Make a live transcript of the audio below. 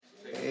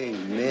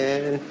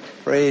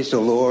Praise the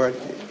Lord.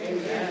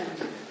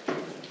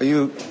 Are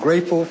you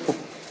grateful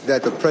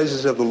that the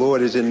presence of the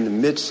Lord is in the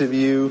midst of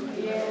you?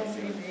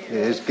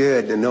 It's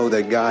good to know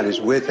that God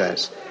is with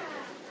us.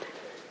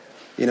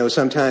 You know,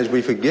 sometimes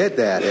we forget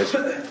that. As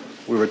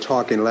we were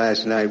talking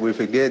last night, we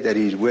forget that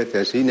He's with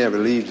us. He never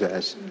leaves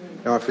us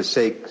nor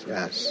forsakes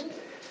us.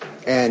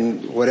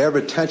 And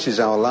whatever touches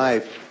our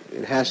life,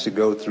 it has to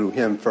go through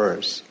Him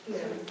first.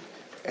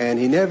 And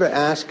He never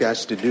asks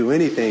us to do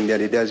anything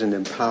that He doesn't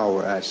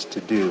empower us to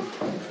do.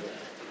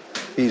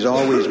 He's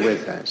always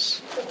with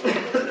us.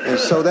 And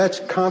so that's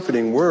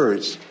comforting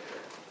words.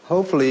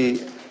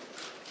 Hopefully,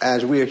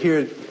 as we are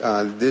here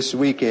this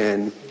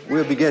weekend,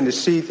 we'll begin to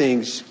see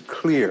things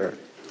clear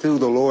through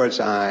the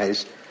Lord's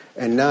eyes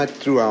and not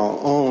through our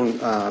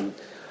own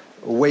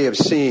way of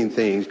seeing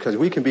things, because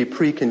we can be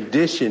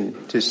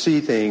preconditioned to see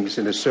things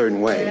in a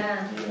certain way.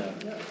 Yeah.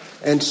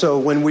 And so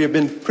when we have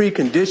been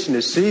preconditioned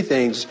to see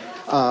things,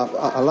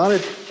 a lot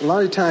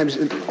of times,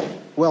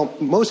 well,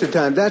 most of the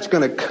time, that's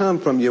going to come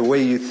from your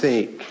way you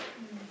think,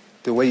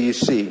 the way you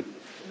see.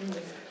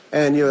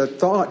 And your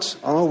thoughts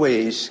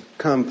always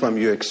come from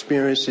your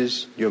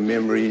experiences, your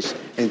memories,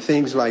 and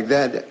things like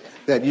that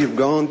you've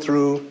gone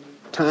through,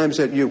 times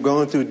that you've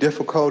gone through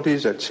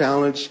difficulties or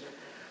challenge.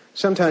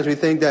 Sometimes we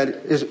think that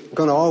it's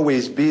going to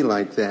always be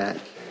like that.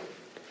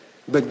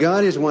 But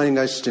God is wanting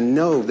us to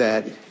know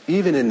that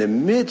even in the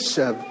midst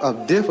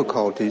of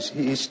difficulties,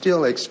 He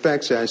still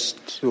expects us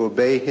to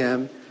obey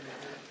Him,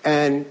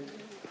 and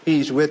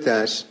He's with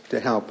us to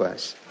help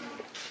us.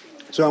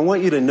 So I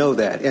want you to know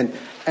that. And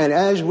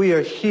as we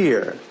are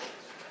here,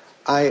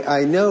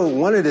 I know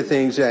one of the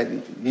things that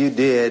you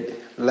did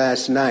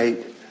last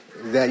night,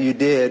 that you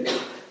did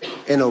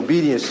in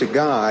obedience to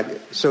God,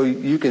 so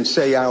you can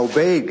say, I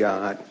obeyed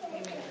God.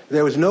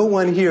 There was no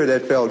one here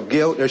that felt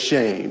guilt or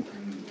shame.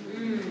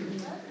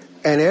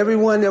 And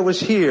everyone that was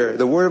here,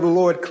 the word of the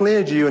Lord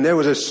cleansed you, and there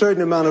was a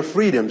certain amount of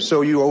freedom.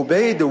 So you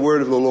obeyed the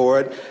word of the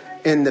Lord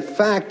in the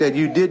fact that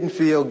you didn't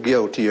feel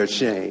guilty or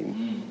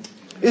shame.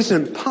 It's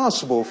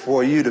impossible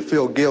for you to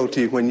feel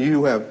guilty when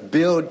you have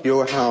built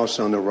your house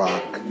on the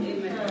rock.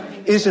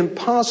 It's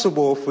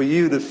impossible for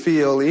you to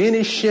feel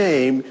any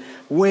shame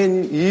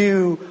when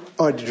you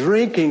are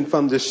drinking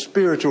from the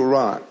spiritual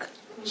rock,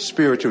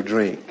 spiritual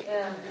drink.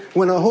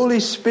 When the Holy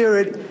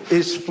Spirit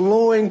is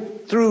flowing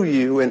through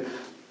you and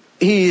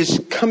He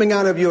is coming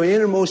out of your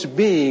innermost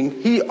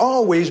being, He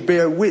always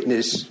bears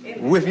witness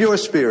with your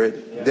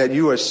spirit that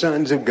you are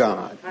sons of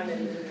God.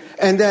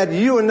 And that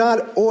you are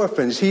not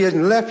orphans. He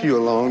hasn't left you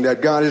alone,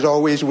 that God is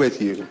always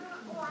with you.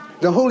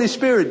 The Holy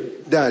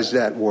Spirit does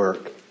that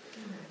work.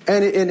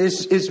 And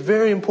it's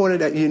very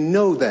important that you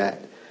know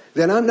that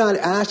I'm not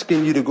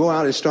asking you to go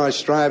out and start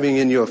striving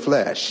in your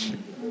flesh.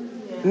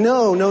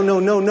 No.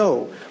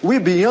 We're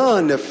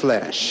beyond the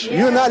flesh.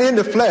 You're not in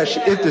the flesh.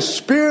 If the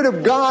Spirit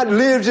of God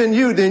lives in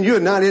you, then you're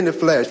not in the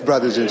flesh,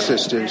 brothers and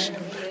sisters.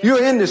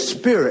 You're in the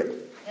Spirit.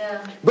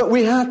 But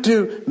we have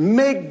to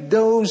make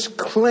those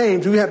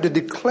claims. We have to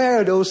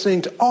declare those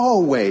things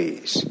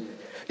always.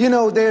 You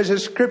know, there's a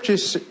scripture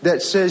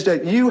that says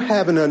that you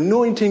have an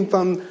anointing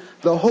from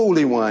the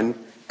Holy One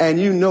and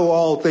you know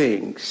all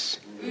things.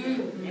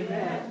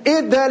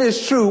 If that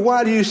is true,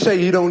 why do you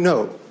say you don't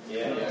know?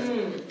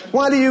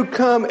 Why do you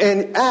come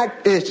and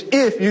act as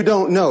if you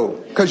don't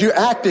know? Because you're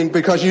acting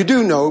because you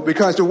do know,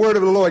 because the word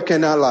of the Lord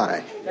cannot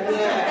lie.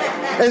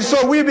 And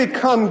so we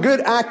become good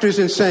actors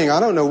in saying, I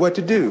don't know what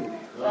to do.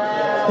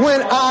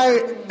 When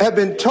I have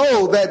been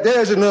told that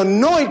there's an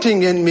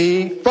anointing in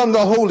me from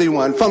the Holy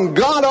One, from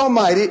God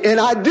Almighty, and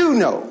I do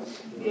know.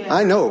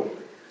 I know.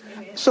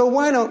 So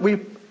why don't we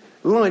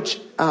launch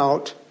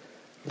out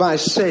by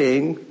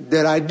saying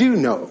that I do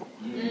know?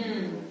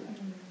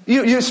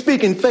 You're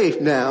speaking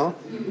faith now.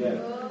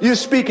 You're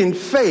speaking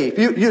faith.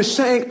 You're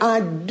saying,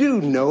 I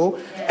do know.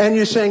 And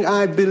you're saying,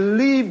 I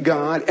believe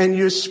God. And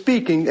you're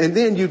speaking. And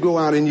then you go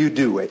out and you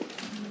do it.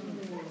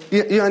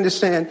 You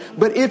understand?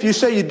 But if you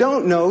say you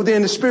don't know,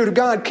 then the Spirit of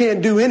God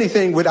can't do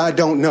anything with I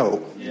don't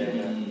know.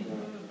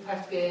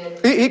 That's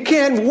good. He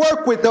can't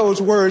work with those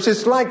words.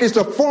 It's like it's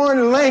a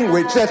foreign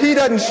language that He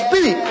doesn't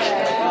speak.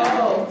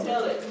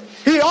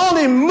 He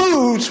only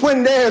moves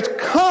when there's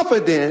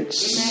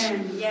confidence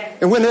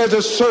and when there's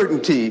a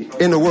certainty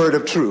in the word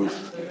of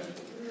truth.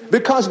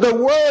 Because the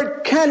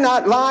word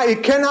cannot lie.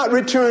 It cannot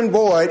return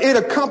void. It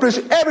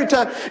accomplishes every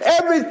time.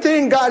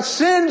 Everything God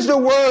sends the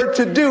word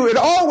to do, it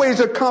always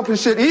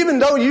accomplishes it, even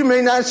though you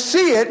may not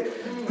see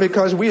it,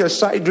 because we are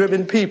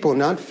sight-driven people,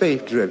 not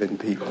faith-driven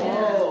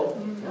people.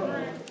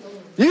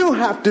 You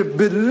have to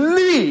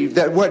believe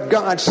that what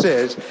God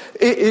says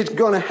is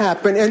going to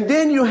happen. And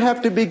then you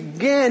have to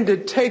begin to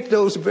take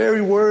those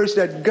very words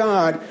that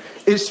God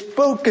is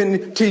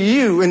spoken to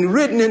you and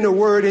written in the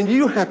word, and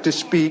you have to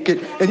speak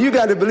it, and you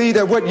got to believe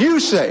that what you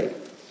say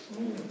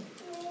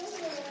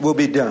will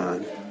be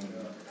done.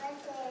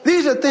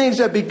 These are things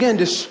that begin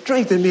to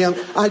strengthen me.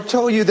 I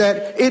told you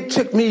that it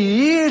took me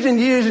years and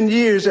years and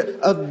years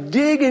of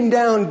digging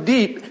down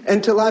deep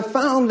until I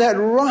found that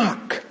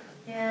rock.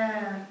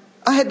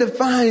 I had to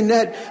find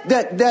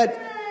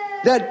that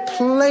that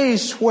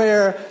place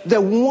where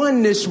the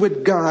oneness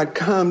with God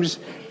comes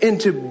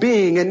into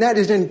being, and that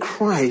is in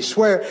Christ,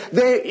 where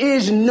there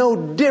is no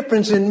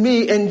difference in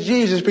me and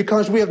Jesus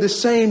because we have the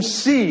same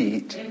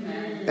seed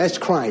as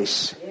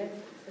Christ.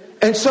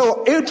 And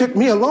so it took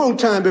me a long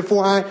time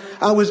before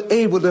I was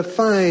able to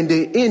find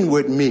the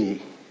inward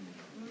me,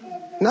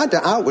 not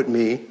the outward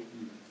me.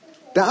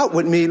 The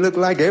outward me looked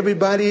like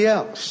everybody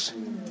else.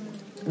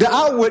 The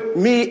outward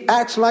me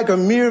acts like a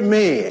mere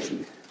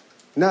man,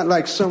 not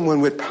like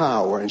someone with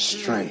power and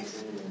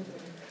strength.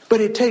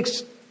 But it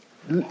takes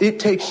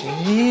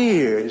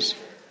years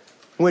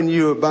when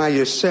you're by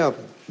yourself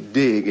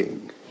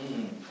digging.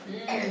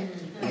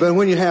 But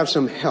when you have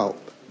some help,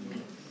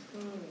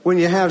 when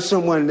you have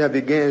someone that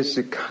begins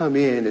to come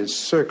in and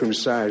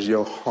circumcise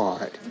your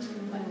heart,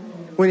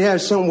 when you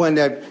have someone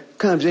that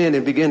comes in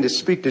and begin to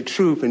speak the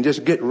truth and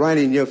just get right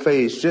in your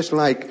face, just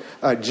like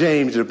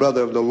James, the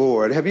brother of the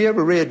Lord. Have you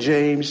ever read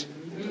James?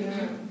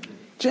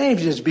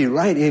 James just be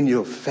right in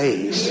your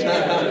face.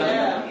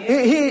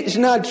 He's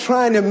not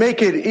trying to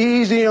make it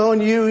easy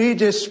on you. He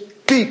just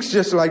speaks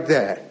just like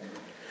that.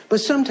 But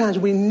sometimes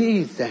we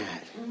need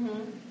that.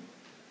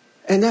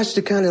 And that's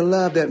the kind of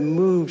love that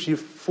moves you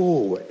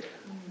forward.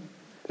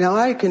 Now,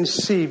 I can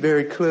see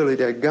very clearly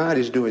that God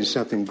is doing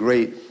something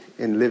great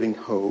in Living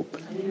Hope.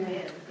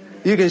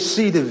 You can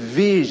see the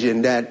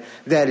vision that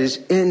is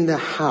in the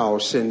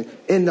house and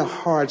in the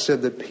hearts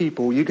of the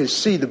people. You can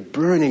see the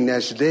burning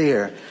that's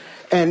there.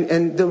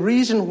 And the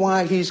reason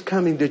why he's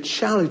coming to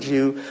challenge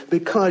you,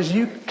 because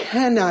you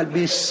cannot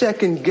be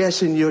second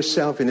guessing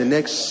yourself in the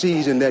next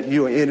season that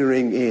you're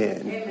entering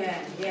in.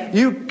 Amen. Yeah.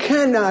 You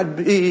cannot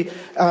be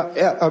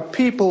a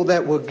people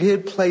that will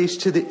give place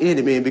to the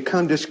enemy and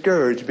become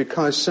discouraged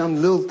because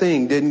some little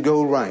thing didn't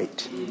go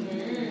right.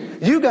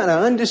 You got to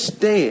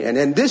understand,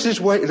 and this is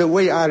the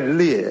way I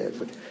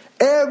live.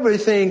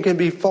 Everything can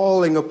be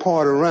falling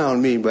apart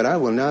around me, but I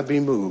will not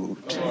be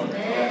moved.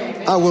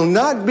 I will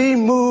not be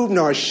moved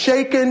nor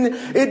shaken.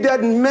 It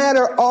doesn't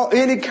matter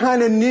any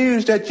kind of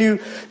news that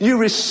you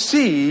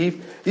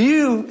receive.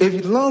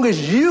 As long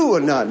as you are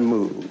not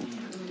moved,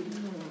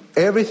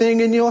 everything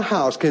in your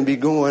house can be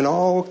going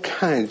all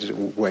kinds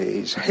of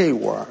ways,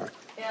 haywire.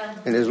 Yeah.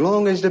 And as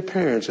long as the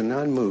parents are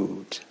not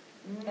moved,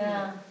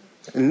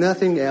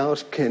 nothing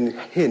else can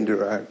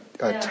hinder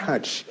or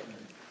touch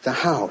the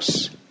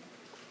house.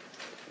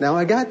 Now,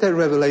 I got that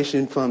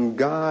revelation from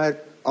God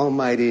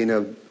Almighty and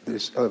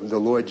of the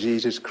Lord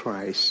Jesus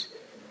Christ.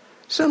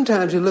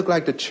 Sometimes it looks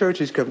like the church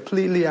is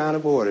completely out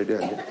of order,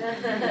 doesn't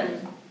it?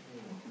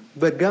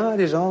 But God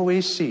is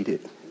always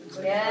seated.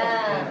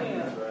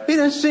 Yeah. He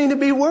doesn't seem to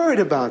be worried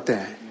about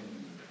that.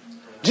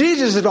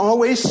 Jesus is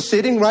always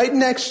sitting right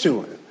next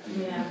to him.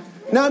 Yeah.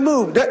 Not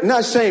moved,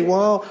 not saying,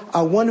 well,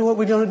 I wonder what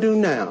we're going to do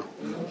now.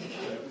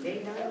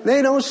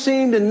 They don't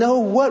seem to know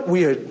what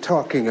we are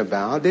talking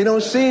about. They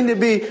don't seem to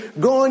be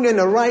going in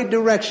the right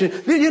direction.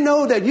 Did you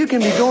know that you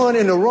can be going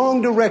in the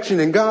wrong direction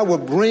and God will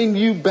bring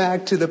you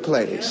back to the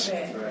place?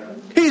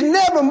 He's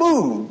never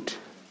moved.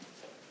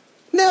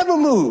 Never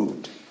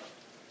moved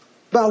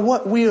by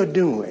what we are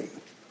doing.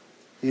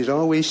 He's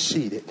always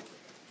seated.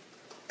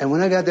 And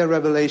when I got that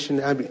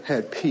revelation, I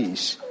had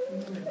peace.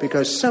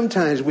 Because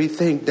sometimes we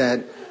think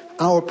that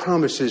our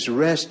promises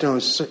rest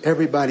on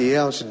everybody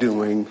else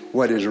doing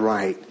what is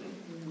right.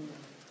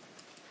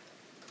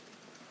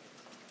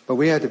 But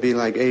we have to be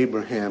like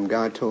Abraham.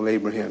 God told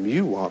Abraham,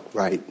 you walk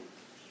right.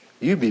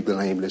 You be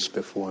blameless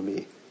before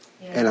me.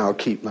 Yeah. And I'll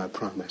keep my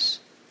promise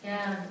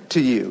to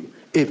you.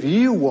 If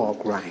you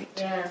walk right.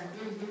 Yeah.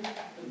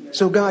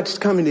 So God's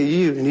coming to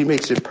you and he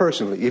makes it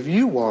personally. If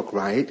you walk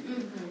right,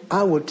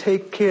 I will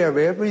take care of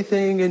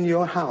everything in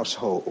your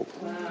household.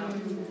 Wow.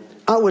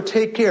 I will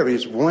take care of it.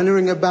 He's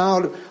wondering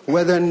about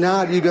whether or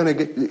not you're going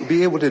to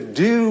be able to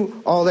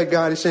do all that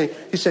God is saying.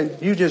 He said,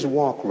 you just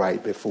walk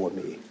right before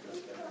me.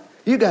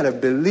 You got to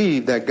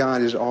believe that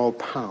God is all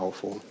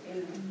powerful.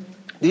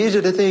 These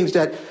are the things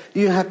that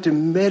you have to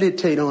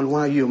meditate on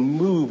while you're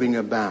moving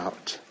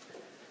about.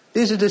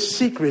 These are the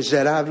secrets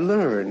that I've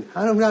learned.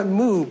 I'm not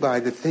moved by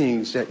the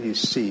things that you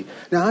see.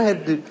 Now, I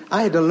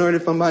had to learn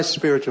it from my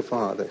spiritual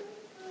father.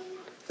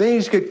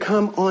 Things could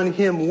come on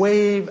him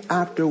wave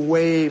after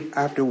wave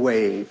after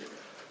wave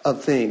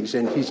of things,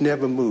 and he's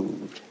never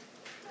moved.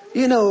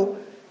 You know,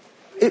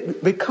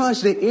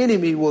 because the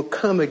enemy will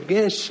come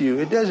against you,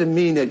 it doesn't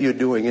mean that you're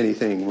doing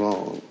anything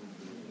wrong.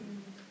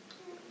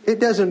 It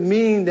doesn't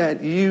mean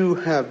that you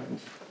have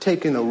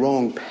taken a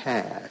wrong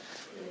path.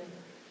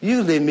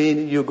 Usually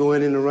mean you're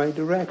going in the right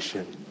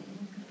direction.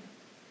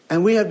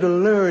 And we have to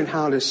learn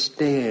how to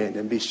stand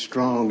and be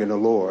strong in the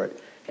Lord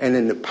and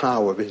in the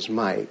power of his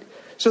might.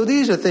 So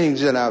these are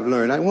things that I've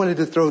learned. I wanted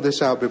to throw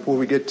this out before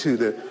we get to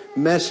the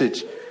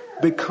message,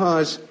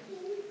 because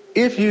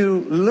if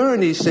you learn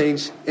these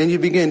things and you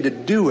begin to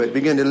do it,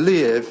 begin to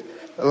live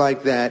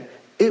like that,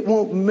 it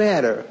won't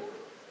matter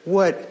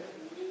what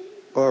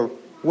or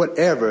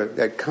whatever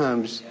that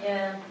comes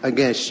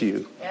against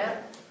you. Yeah.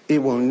 It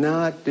will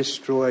not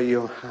destroy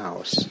your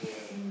house.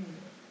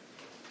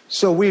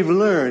 So we've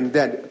learned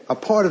that a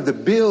part of the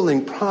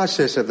building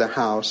process of the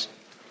house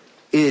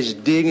is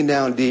digging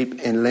down deep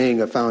and laying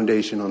a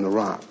foundation on the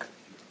rock.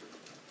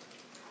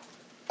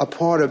 A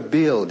part of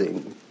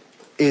building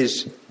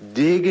is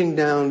digging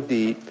down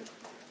deep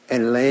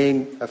and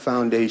laying a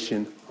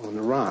foundation on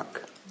the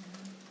rock.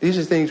 These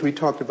are things we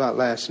talked about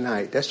last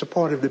night. That's a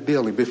part of the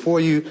building.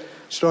 Before you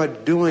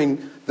start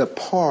doing the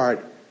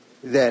part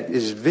that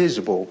is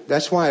visible,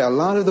 that's why a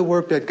lot of the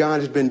work that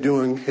God has been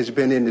doing has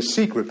been in the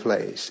secret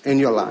place in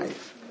your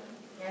life.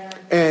 Yeah.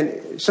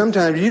 And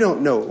sometimes you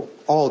don't know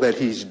all that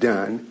he's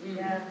done,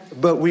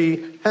 but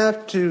we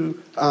have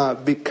to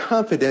be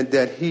confident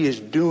that he is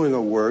doing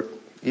a work,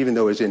 even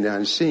though it's in the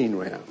unseen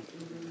realm.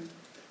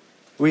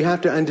 We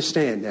have to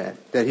understand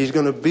that he's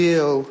going to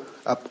build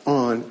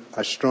upon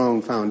a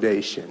strong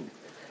foundation.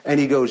 And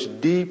he goes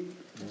deep,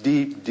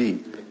 deep,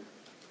 deep.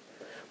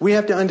 We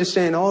have to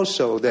understand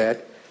also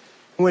that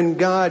when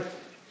God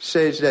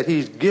says that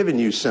he's given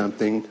you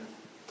something,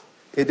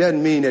 it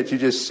doesn't mean that you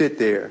just sit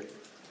there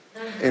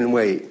and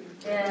wait.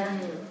 Yeah.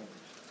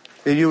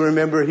 If you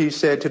remember, he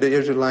said to the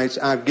Israelites,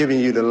 I've given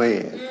you the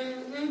land.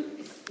 Mm-hmm.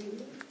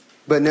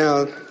 But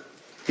now,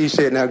 he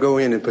said, now go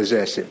in and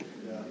possess it.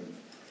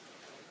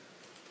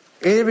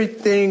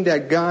 Everything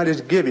that God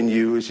has given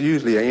you is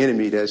usually an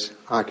enemy that's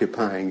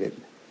occupying it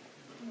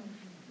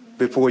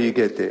before you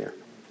get there.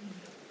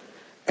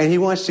 And he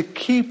wants to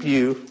keep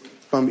you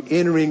from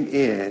entering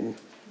in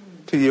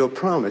to your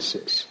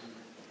promises.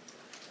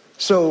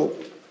 So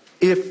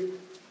if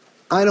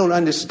I don't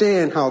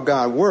understand how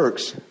God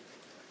works,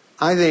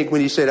 I think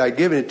when he said, I've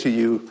given it to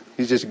you,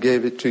 he just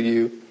gave it to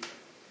you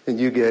and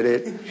you get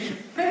it.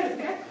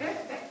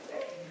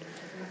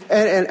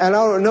 And I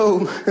don't know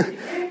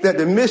that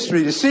the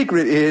mystery, the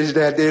secret is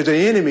that there's an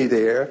enemy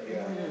there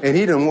and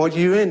he doesn't want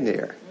you in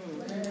there.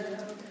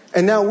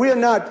 And now we're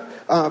not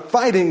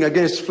fighting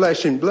against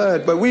flesh and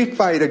blood, but we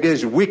fight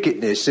against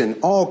wickedness and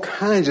all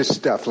kinds of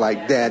stuff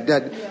like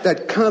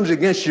that comes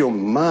against your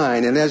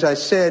mind. And as I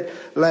said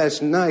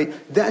last night,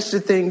 that's the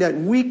thing that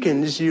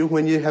weakens you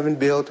when you haven't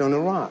built on a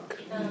rock.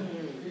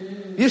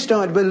 You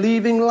start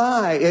believing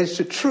lie as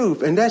the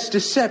truth, and that's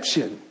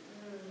deception.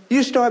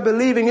 You start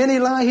believing any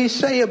lie he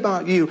say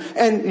about you.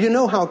 And you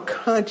know how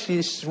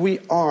conscious we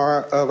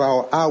are of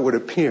our outward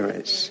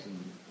appearance.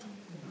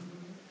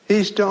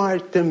 He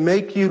starts to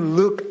make you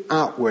look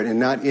outward and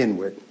not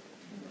inward.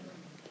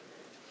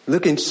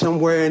 Looking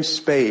somewhere in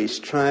space,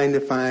 trying to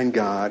find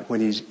God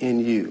when he's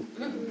in you.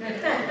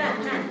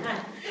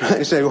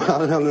 I say,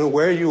 well, I don't know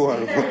where you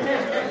are.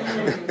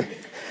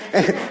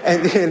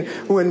 and then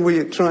when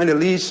we're trying to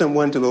lead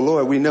someone to the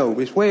Lord, we know,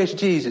 where's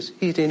Jesus?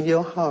 He's in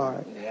your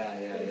heart.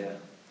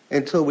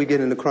 Until we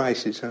get into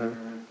crisis, huh?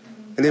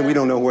 And then we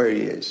don't know where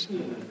he is.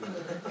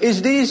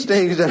 It's these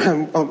things that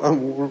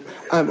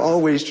I'm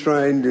always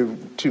trying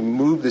to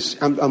move this.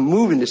 I'm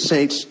moving the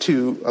saints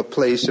to a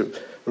place of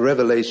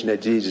revelation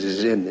that Jesus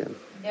is in them.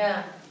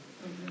 Yeah.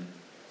 Mm-hmm.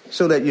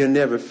 So that you're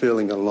never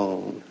feeling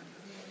alone.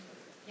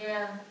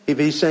 Yeah. If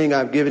he's saying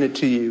I've given it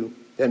to you,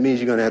 that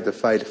means you're going to have to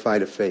fight the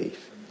fight of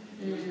faith.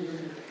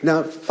 Mm-hmm.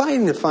 Now,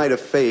 fighting the fight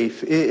of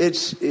faith,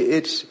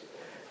 it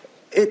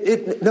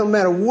no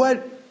matter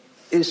what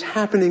is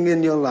happening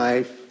in your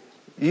life,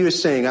 you're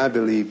saying, I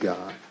believe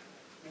God.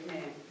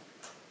 Amen.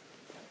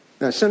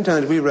 Now,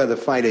 sometimes we rather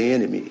fight an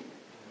enemy.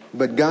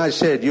 But God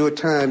said your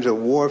times of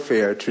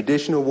warfare,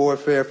 traditional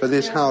warfare for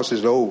this house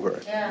is over.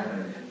 Yeah.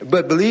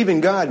 But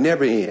believing God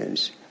never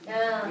ends.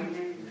 Yeah.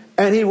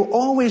 And he will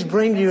always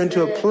bring you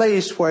into a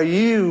place where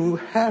you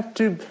have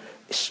to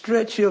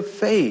stretch your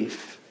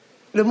faith.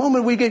 The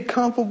moment we get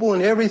comfortable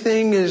and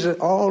everything is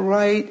all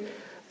right,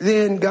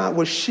 then God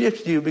will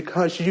shift you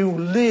because you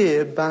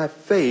live by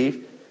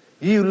faith.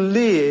 You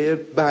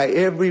live by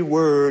every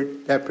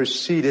word that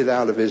proceeded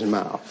out of his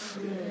mouth.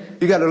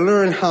 You got to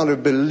learn how to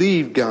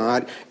believe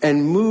God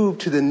and move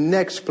to the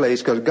next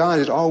place because God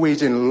is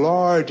always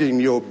enlarging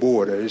your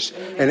borders.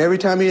 And every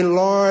time he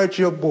enlarges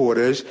your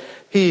borders,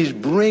 he's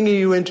bringing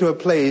you into a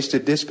place to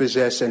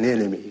dispossess an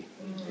enemy.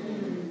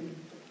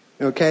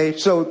 Okay?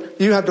 So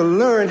you have to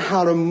learn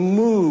how to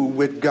move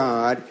with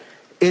God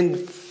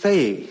in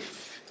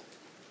faith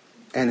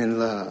and in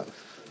love.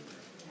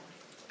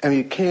 I mean,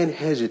 you can't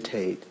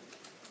hesitate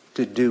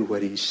to do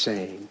what he's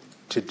saying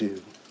to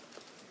do.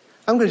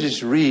 I'm going to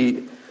just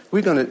read.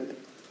 We're going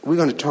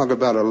to talk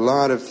about a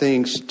lot of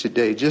things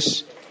today,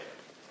 just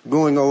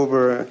going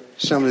over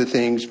some of the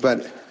things,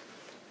 but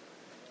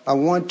I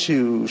want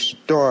to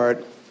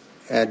start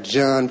at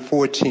John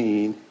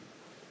 14,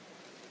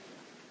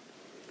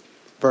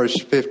 verse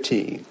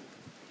 15.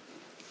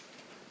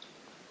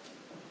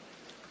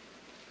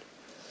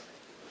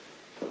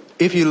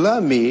 If you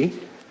love me,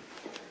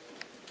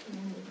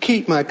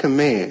 keep my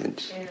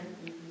commands.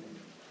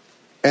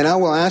 And I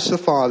will ask the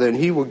Father, and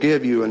he will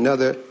give you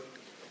another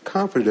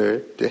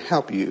comforter to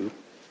help you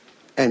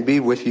and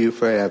be with you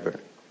forever.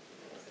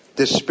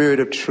 The Spirit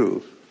of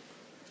truth.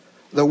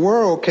 The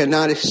world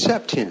cannot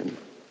accept him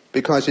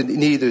because it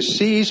neither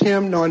sees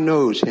him nor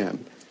knows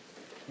him.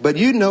 But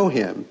you know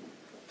him,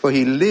 for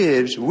he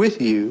lives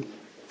with you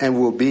and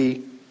will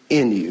be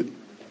in you.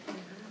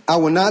 I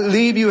will not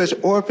leave you as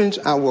orphans.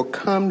 I will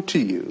come to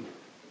you.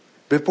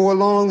 Before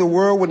long, the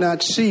world will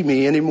not see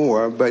me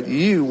anymore, but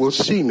you will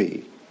see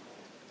me.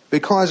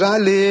 Because I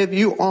live,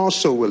 you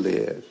also will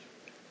live.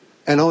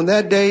 And on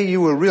that day, you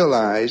will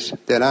realize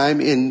that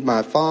I'm in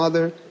my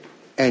Father,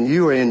 and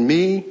you are in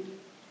me,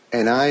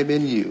 and I am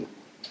in you.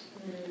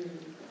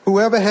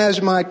 Whoever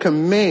has my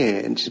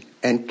commands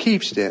and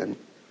keeps them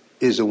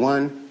is the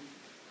one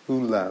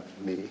who loves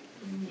me.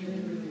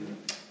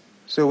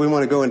 So we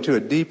want to go into a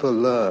deeper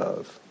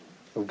love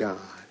of God.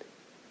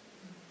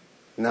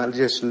 Not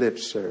just lip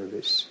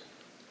service.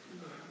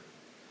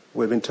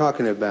 We've been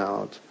talking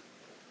about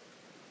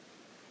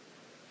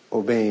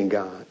obeying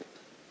God.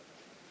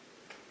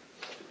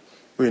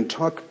 We're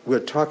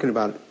talking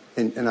about,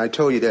 and I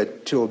told you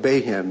that to obey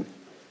him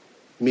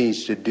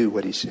means to do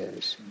what he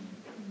says.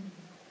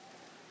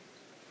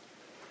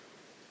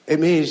 It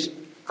means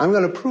I'm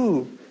going to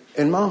prove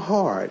in my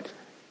heart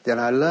that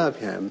I love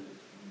him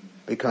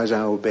because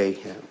I obey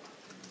him.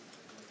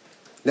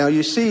 Now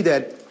you see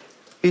that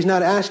he's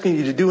not asking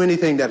you to do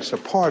anything that's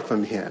apart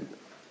from him.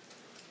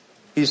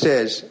 He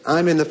says,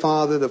 I'm in the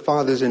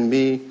Father's in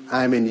me,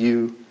 I'm in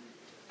you,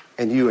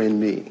 and you in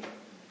me.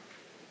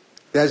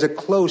 There's a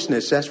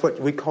closeness. That's what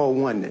we call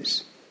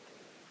oneness.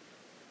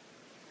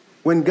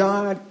 When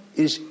God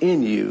is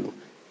in you,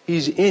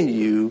 he's in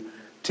you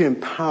to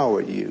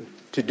empower you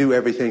to do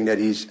everything that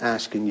he's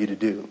asking you to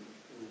do.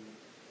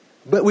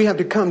 But we have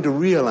to come to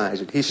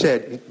realize it. He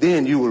said,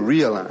 then you will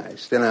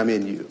realize that I'm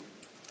in you.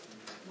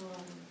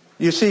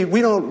 You see,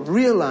 we don't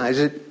realize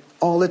it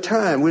all the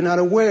time. We're not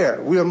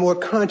aware. We are more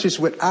conscious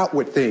with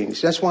outward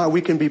things. That's why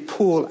we can be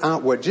pulled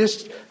outward.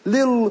 Just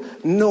little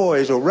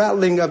noise or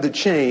rattling of the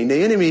chain.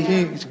 The enemy,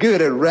 he's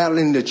good at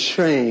rattling the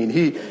chain.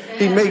 He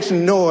makes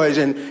noise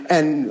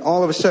and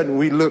all of a sudden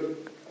we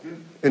look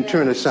and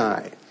turn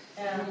aside.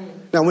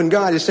 Now when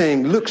God is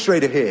saying, look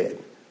straight ahead.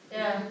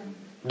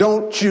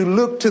 Don't you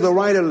look to the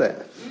right or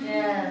left.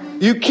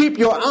 You keep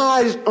your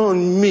eyes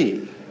on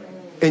me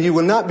and you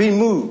will not be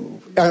moved.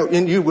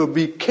 And you will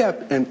be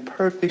kept in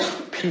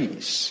perfect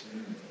peace.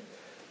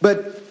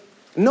 But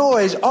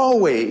noise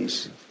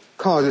always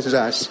causes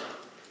us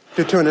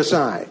to turn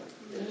aside.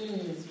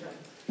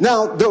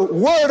 Now, the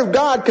word of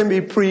God can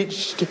be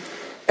preached,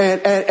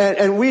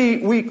 and we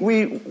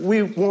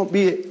won't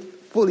be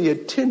fully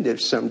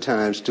attentive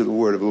sometimes to the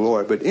word of the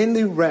Lord. But in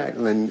the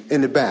rattling in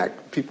the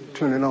back, people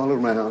turning all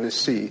around and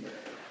see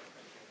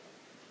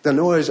the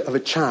noise of a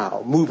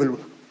child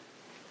moving.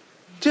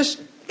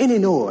 Just any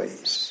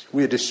noise.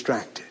 We're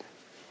distracted.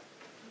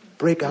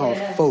 Break our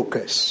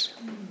focus.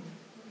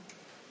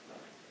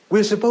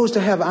 We're supposed to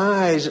have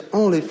eyes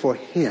only for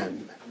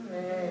him.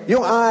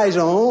 Your eyes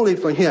are only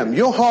for him.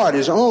 Your heart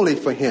is only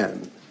for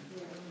him.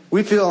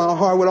 We fill our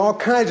heart with all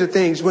kinds of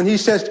things. When he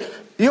says,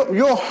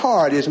 your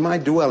heart is my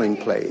dwelling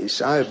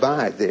place. I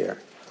abide there.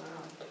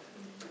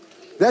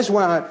 That's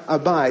why I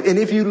abide. And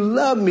if you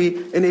love me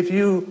and if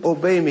you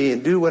obey me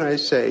and do what I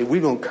say,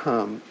 we're going to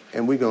come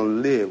and we're going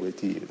to live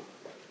with you.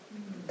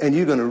 And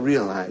you're going to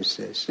realize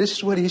this. This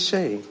is what he's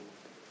saying.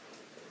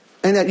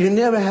 And that you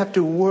never have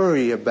to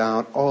worry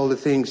about all the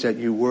things that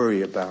you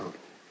worry about.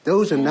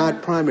 Those are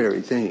not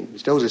primary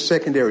things. Those are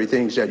secondary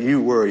things that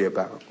you worry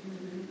about.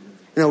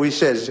 You know, he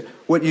says,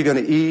 what you're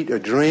going to eat or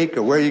drink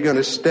or where you're going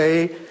to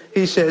stay.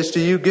 He says to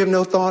you, give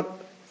no thought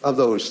of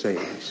those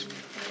things.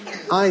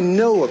 I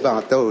know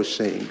about those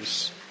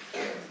things.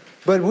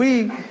 But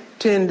we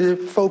tend to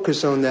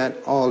focus on that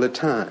all the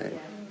time.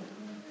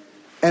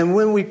 And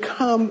when we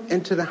come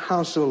into the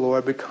house of the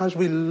Lord, because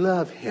we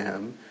love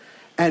him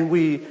and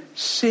we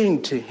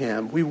sing to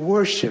him, we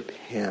worship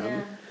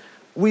him,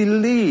 we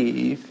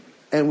leave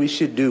and we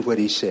should do what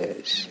he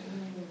says.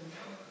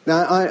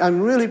 Now, I'm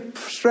really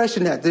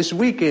stressing that this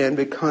weekend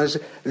because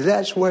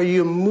that's where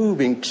you're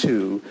moving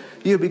to.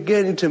 You're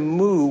beginning to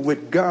move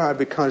with God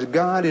because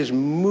God is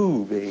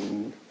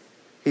moving.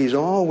 He's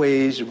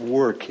always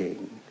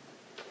working.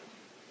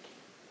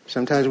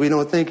 Sometimes we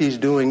don't think he's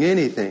doing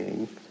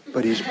anything.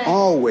 But he's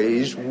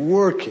always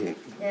working.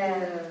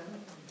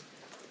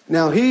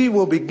 Now, he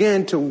will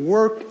begin to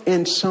work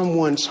in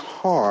someone's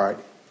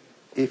heart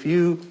if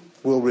you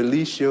will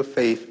release your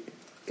faith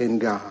in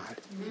God.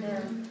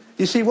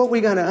 You see, what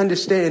we got to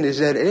understand is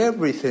that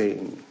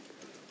everything,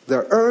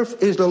 the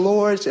earth is the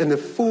Lord's and the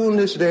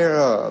fullness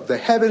thereof, the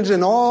heavens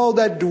and all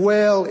that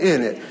dwell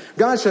in it.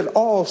 God said,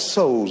 all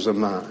souls are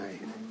mine.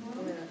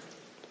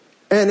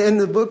 And in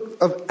the book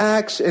of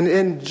Acts and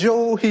in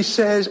Joel, he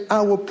says,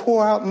 I will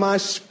pour out my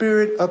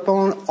spirit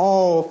upon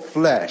all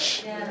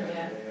flesh.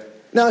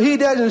 Now, he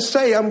doesn't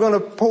say I'm going to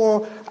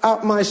pour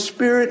out my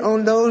spirit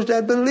on those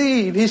that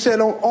believe. He said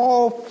on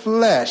all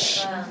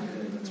flesh.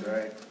 That's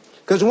right.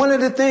 Because one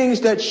of the things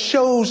that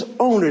shows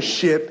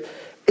ownership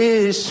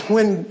is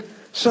when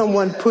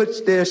someone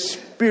puts their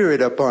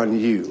spirit upon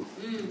you.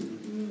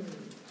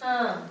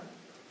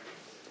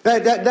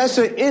 That's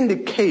an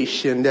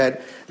indication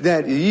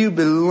that you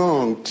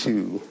belong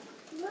to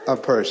a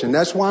person.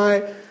 That's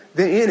why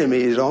the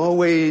enemy is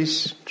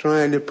always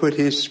trying to put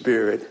his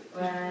spirit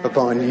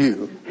upon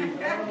you.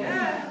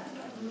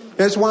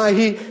 That's why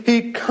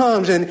he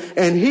comes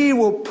and he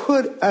will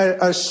put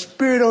a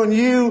spirit on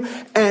you.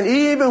 And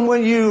even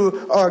when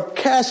you are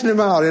casting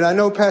them out, and I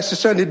know Pastor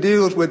Sunday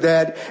deals with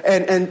that,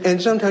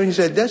 and sometimes he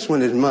said, this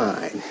one is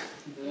mine.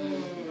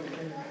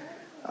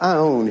 I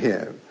own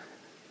him.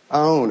 I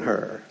own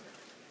her.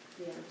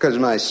 Because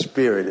my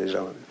spirit is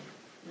on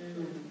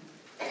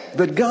it.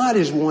 But God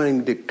is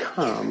wanting to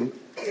come.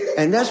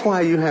 And that's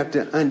why you have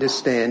to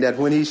understand that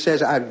when he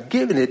says, I've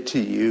given it to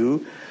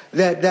you,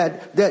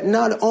 that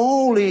not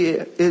only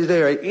is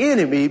there an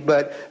enemy,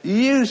 but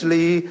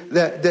usually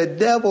the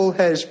devil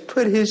has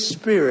put his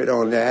spirit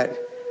on that,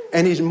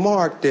 and he's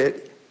marked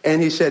it,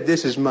 and he said,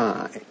 this is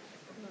mine.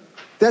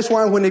 That's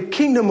why when the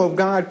kingdom of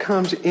God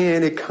comes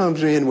in, it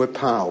comes in with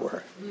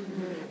power.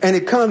 And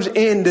it comes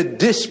in to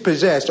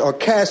dispossess or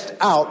cast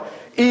out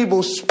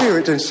evil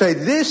spirits and say,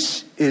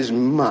 this is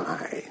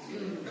mine.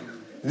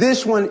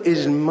 This one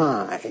is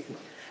mine.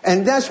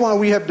 And that's why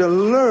we have to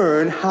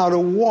learn how to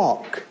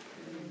walk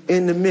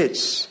in the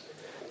midst.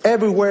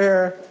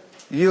 Everywhere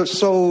your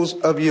soles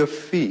of your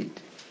feet,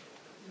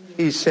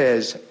 he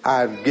says,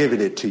 I've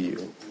given it to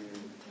you.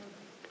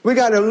 We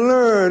got to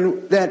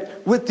learn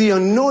that with the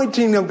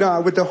anointing of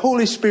God, with the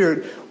Holy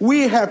Spirit,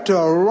 we have to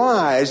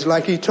arise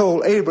like he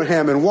told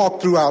Abraham and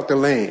walk throughout the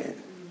land.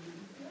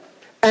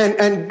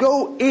 And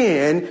go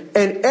in,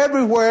 and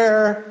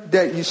everywhere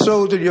that you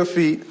soles of your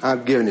feet,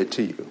 I've given it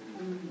to you.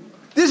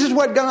 This is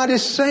what God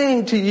is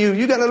saying to you.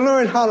 You got to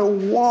learn how to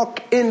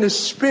walk in the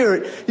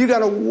Spirit. You got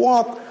to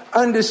walk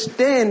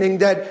understanding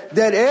that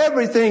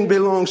everything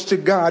belongs to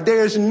God.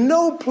 There is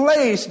no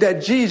place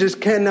that Jesus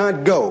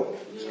cannot go.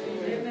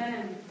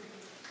 Amen.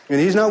 And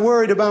he's not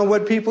worried about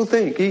what people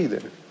think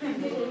either.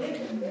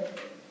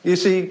 You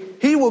see,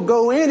 he will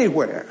go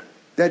anywhere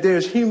that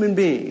there's human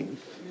beings.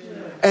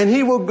 And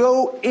he will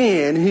go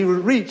in, he will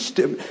reach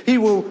them, he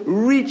will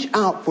reach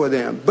out for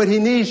them. But he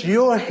needs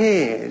your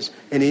hands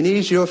and he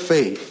needs your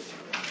faith.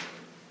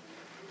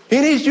 He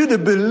needs you to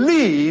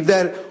believe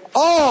that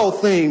all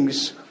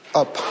things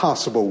are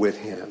possible with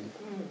him.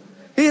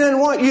 He doesn't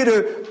want you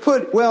to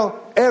put,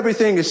 well,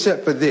 everything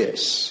except for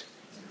this.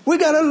 We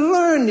got to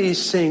learn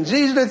these things.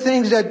 These are the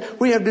things that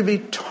we have to be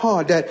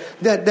taught,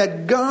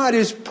 that God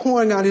is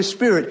pouring out his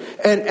Spirit.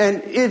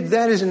 And if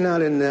that is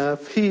not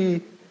enough,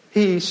 He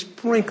has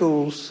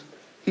sprinkled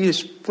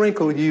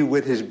you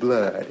with his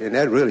blood. And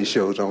that really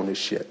shows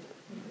ownership.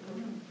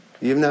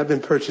 You've not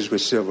been purchased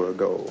with silver or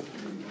gold.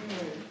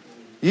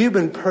 You've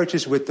been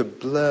purchased with the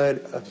blood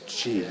of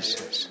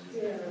Jesus.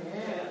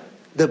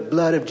 The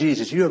blood of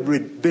Jesus. You have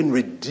been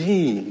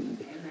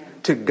redeemed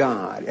to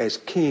God as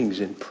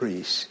kings and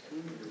priests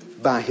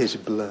by his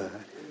blood.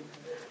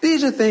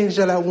 These are things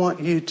that I want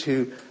you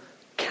to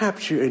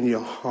capture in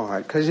your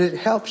heart, because it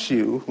helps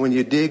you when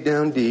you dig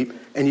down deep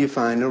and you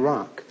find the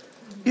rock.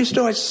 You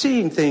start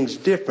seeing things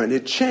different.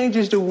 It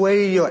changes the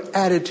way your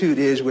attitude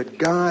is with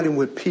God and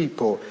with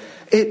people.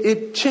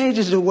 It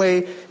changes the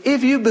way,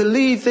 if you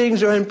believe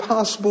things are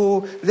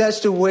impossible,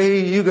 that's the way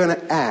you're going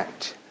to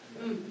act.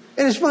 And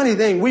it's a funny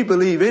thing, we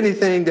believe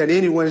anything that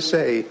anyone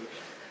say.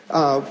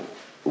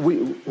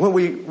 When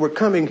we were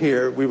coming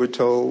here, we were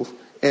told,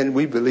 and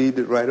we believed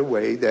it right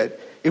away, that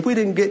if we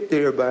didn't get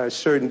there by a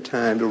certain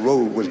time, the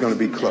road was going to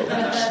be closed.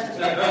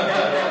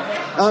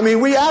 I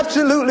mean, we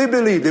absolutely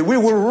believed it. We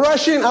were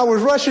rushing. I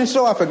was rushing,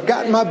 so I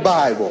forgot my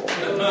Bible.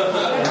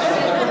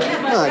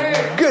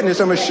 My goodness,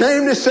 I'm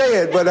ashamed to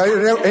say it, but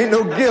there ain't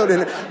no guilt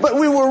in it. But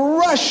we were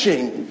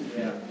rushing.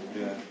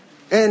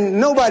 And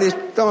nobody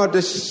thought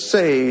to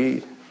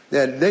say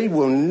that they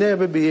will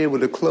never be able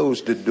to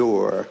close the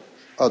door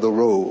of the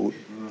road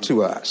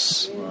to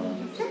us.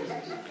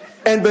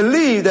 And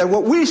believe that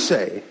what we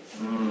say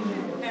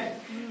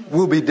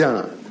will be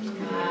done.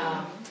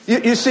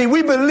 You see,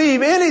 we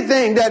believe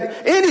anything,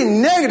 that any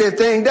negative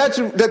thing, that's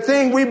the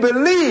thing we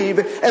believe,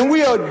 and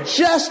we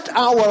adjust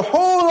our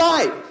whole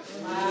life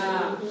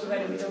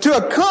to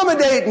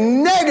accommodate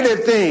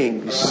negative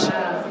things.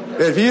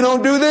 If you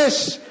don't do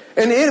this,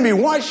 and the enemy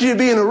wants you to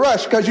be in a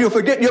rush because you'll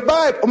forget your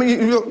Bible. I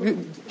mean,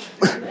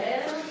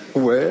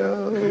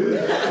 well,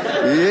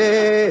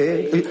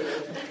 yeah.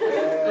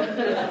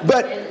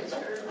 But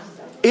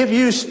if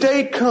you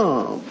stay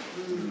calm,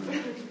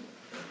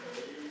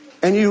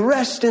 and you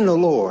rest in the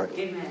Lord.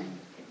 Amen.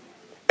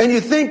 And you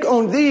think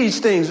on these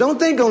things. Don't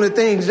think on the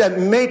things that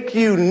make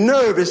you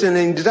nervous and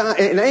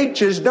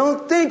anxious.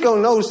 Don't think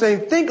on those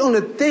things. Think on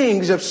the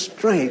things of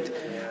strength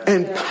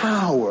and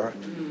power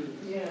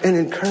and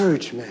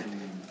encouragement.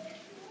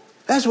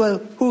 That's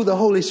who the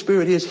Holy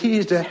Spirit is. He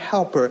is the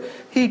helper.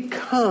 He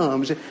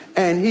comes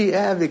and he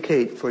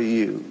advocates for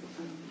you.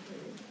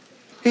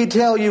 He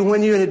tells you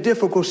when you're in a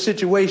difficult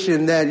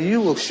situation that you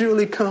will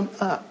surely come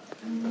up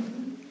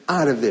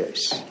out of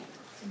this.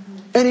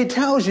 And he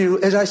tells you,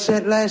 as I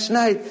said last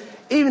night,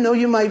 even though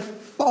you might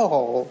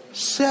fall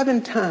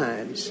 7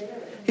 times,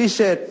 he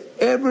said,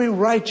 every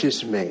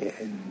righteous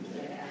man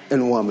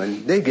and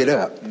woman, they get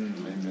up.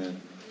 Amen.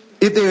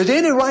 If there's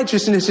any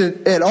righteousness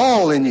at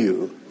all in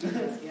you,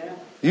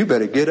 you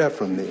better get up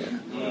from there.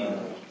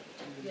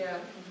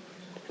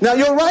 Now,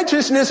 your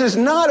righteousness is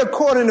not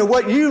according to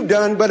what you've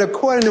done, but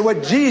according to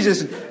what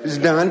Jesus has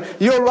done.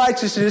 Your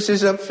righteousness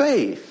is of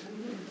faith.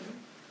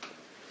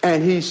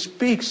 And he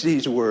speaks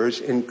these words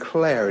in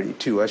clarity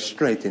to us,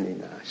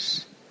 strengthening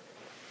us,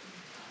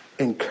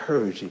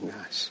 encouraging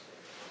us.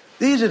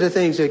 These are the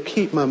things that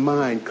keep my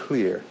mind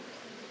clear.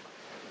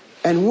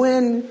 And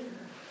when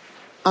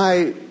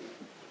I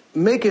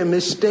make a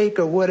mistake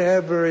or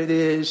whatever it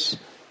is,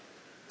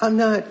 I'm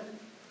not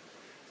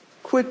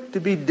quick to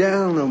be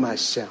down on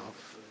myself.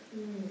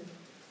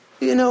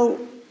 You know,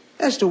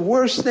 that's the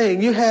worst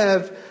thing. You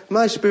have,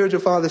 my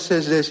spiritual father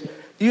says this,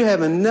 you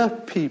have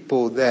enough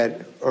people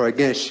that are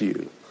against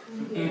you.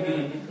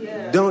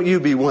 Yeah. Don't you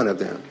be one of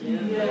them.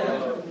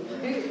 Yeah.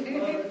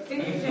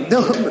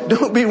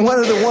 Don't be one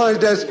of the ones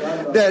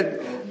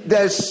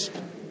that's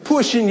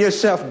pushing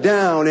yourself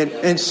down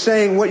and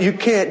saying what you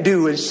can't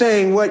do and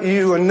saying what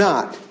you are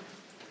not.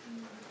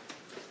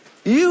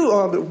 You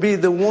ought to be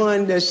the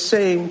one that's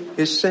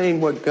saying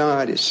what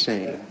God is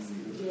saying.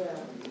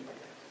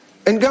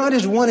 And God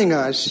is wanting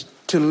us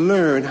to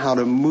learn how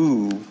to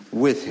move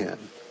with him.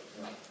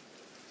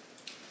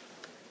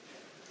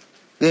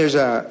 There's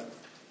a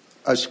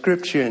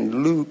scripture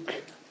in Luke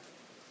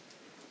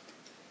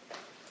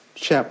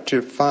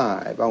chapter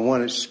 5. I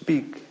want to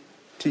speak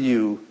to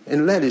you,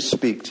 and let it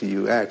speak to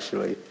you,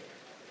 actually.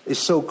 It's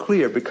so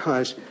clear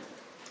because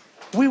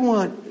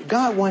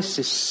God wants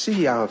to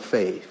see our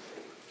faith.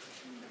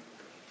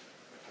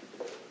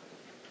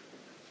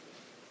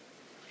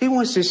 He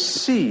wants to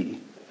see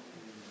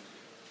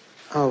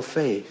our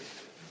faith.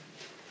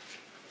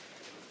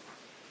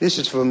 This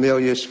is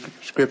familiar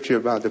scripture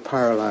about the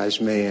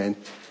paralyzed man.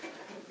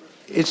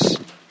 It's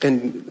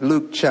in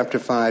Luke chapter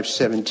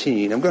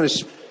 5:17. I'm going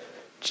to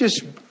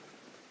just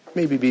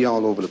maybe be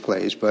all over the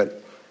place,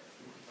 but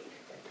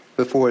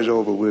before it's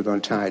over, we're going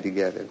to tie it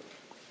together.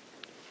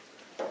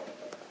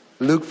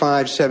 Luke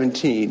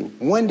 5:17.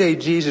 One day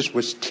Jesus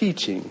was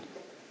teaching,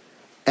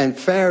 and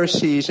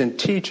Pharisees and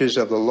teachers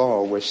of the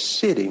law were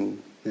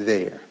sitting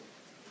there.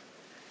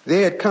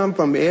 They had come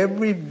from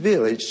every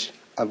village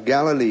of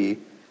Galilee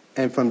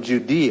and from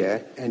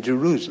Judea and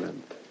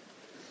Jerusalem.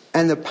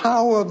 And the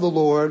power of the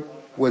Lord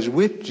was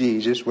with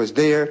Jesus, was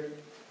there,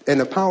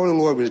 and the power of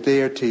the Lord was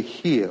there to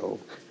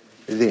heal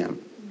them.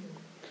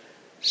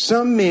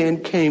 Some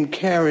men came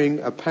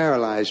carrying a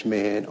paralyzed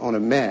man on a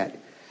mat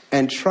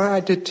and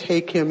tried to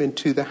take him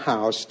into the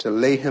house to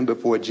lay him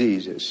before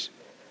Jesus.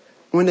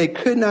 When they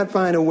could not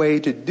find a way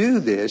to do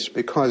this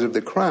because of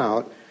the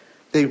crowd,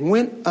 they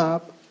went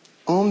up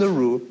on the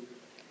roof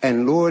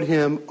and lowered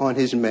him on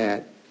his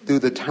mat through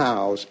the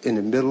tiles in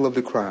the middle of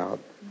the crowd,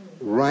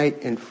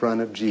 right in front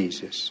of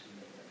Jesus.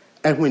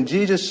 And when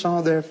Jesus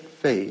saw their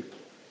faith,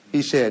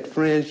 he said,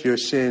 "Friends, your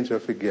sins are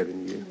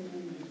forgiven you."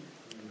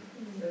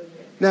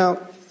 Now,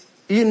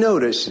 you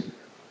notice,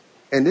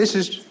 and this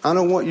is, I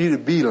don't want you to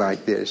be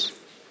like this,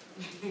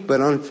 but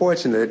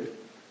unfortunately,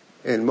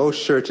 in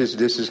most churches,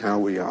 this is how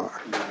we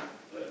are.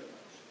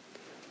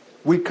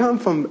 We come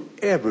from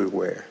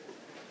everywhere.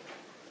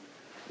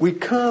 We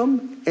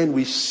come and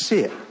we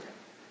sit.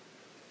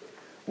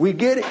 We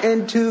get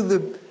into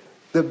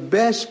the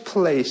best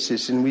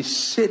places and we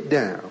sit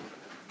down.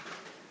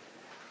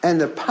 And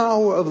the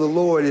power of the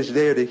Lord is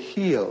there to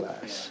heal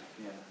us.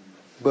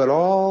 But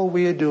all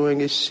we are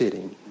doing is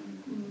sitting.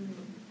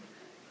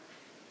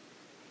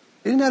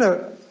 Isn't that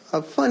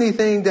a funny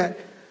thing that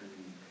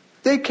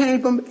they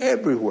came from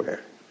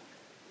everywhere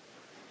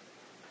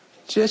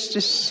just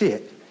to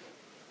sit?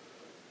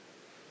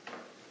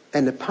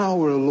 And the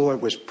power of the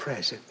Lord was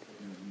present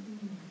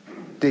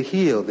to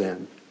heal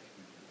them.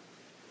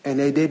 And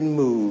they didn't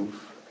move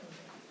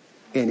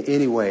in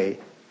any way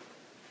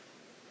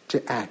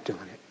to act on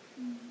it.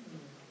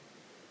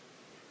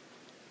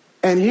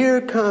 And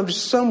here comes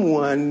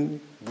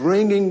someone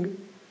bringing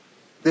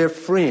their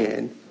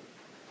friend,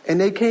 and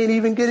they can't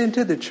even get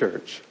into the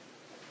church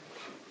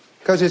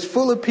because it's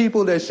full of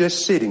people that's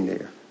just sitting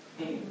there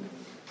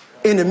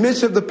in the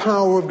midst of the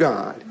power of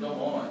God,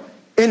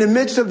 in the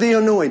midst of the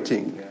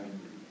anointing.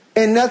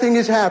 And nothing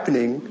is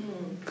happening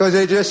because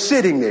they're just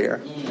sitting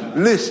there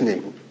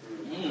listening.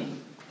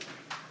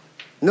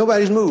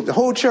 Nobody's moved. The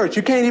whole church,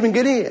 you can't even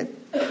get in.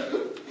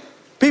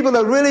 People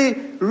are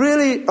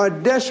really are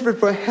desperate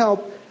for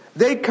help.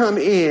 They come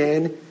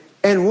in,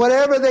 and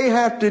whatever they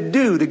have to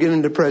do to get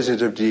in the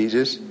presence of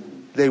Jesus,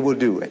 they will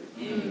do it.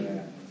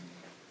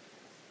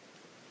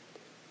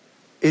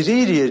 It's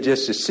easier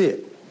just to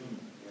sit.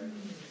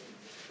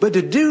 But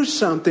to do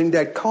something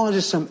that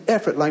causes some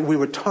effort, like we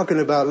were talking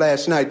about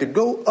last night, to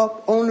go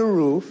up on the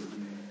roof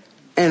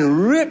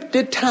and rip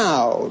the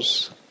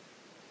towels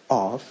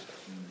off,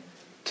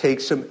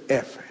 takes some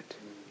effort.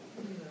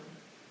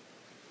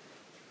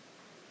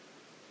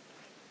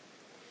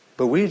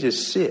 But we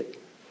just sit.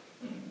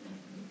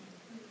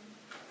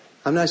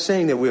 I'm not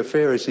saying that we're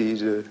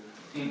Pharisees,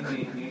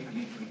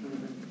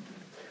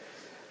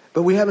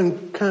 but we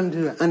haven't come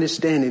to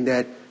understanding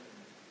that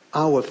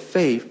our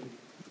faith,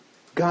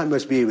 God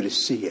must be able to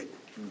see it.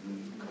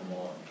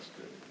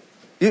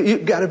 You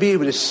got to be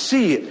able to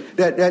see it.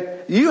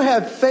 That you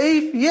have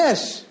faith,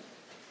 yes.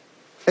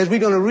 As we're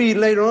going to read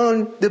later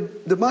on,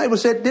 the Bible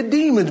said the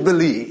demons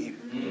believe.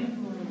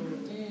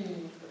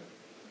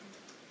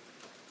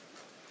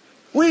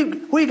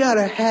 We got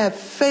to have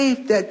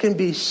faith that can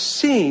be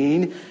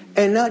seen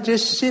and not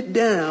just sit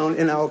down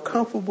in our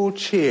comfortable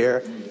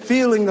chair,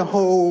 feeling the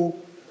whole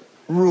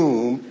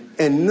room,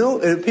 and know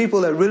the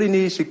people that really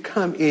need to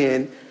come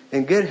in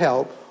and get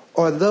help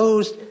are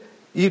those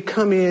you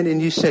come in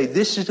and you say,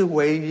 this is the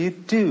way you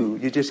do.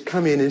 You just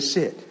come in and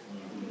sit.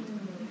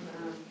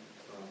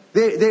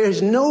 There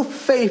is no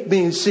faith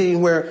being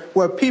seen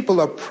where people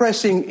are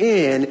pressing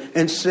in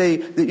and say,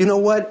 that, you know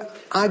what?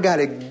 I got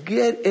to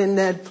get in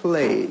that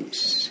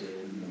place.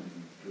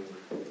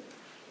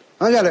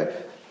 I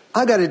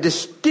got to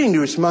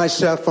distinguish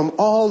myself from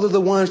all of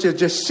the ones that are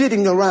just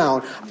sitting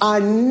around. I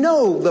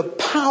know the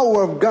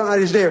power of God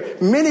is there.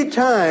 Many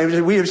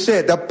times we have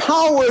said, the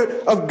power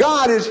of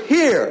God is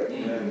here.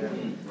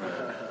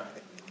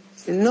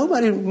 And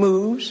nobody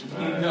moves.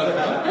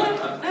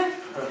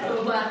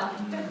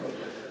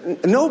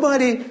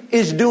 Nobody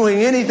is doing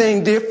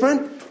anything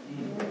different.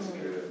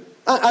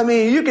 I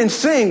mean, you can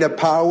sing, the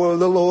power of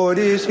the Lord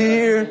is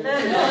here.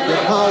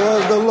 The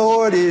power of the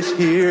Lord is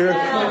here.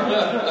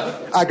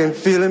 I can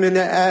feel him in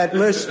the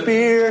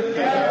atmosphere.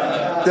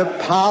 The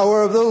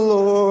power of the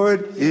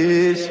Lord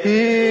is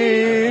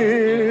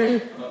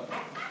here.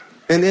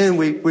 And then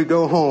we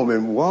go home,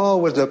 and wow,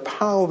 was the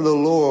power of the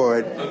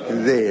Lord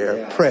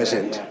there,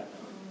 present.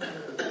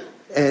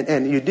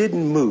 And you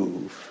didn't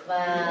move.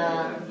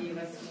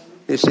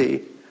 You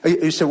see,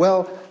 you say,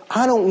 well,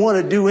 I don't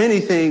want to do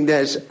anything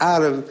that's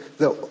out of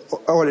the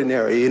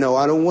ordinary. You know,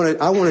 I want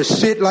to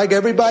sit like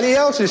everybody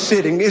else is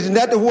sitting. Isn't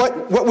that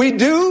what we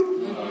do?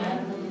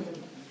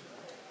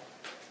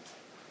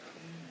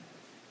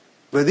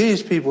 But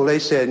these people, they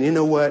said, you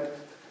know what?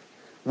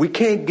 We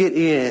can't get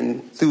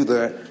in through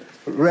the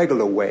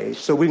regular way,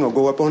 so we're going to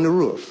go up on the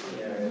roof.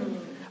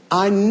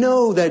 I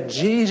know that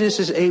Jesus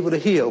is able to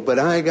heal, but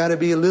I got to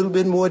be a little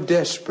bit more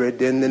desperate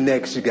than the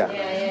next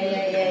guy.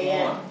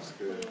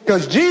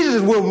 Because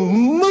Jesus will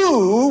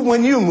move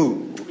when you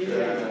move.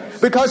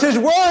 Because his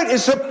word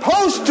is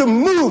supposed to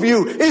move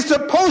you. It's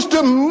supposed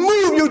to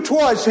move you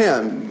towards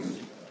him.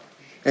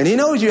 And he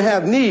knows you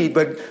have need,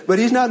 but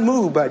he's not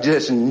moved by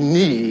just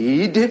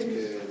need.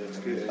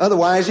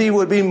 Otherwise, he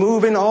would be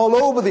moving all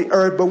over the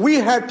earth. But we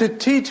have to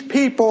teach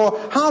people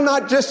how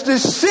not just to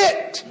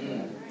sit.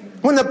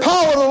 When the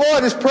power of the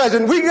Lord is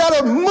present, we got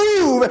to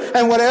move,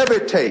 and whatever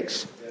it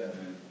takes.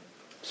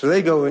 So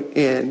they go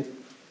in,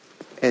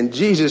 and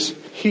Jesus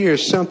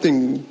hears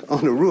something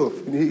on the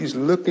roof. And he's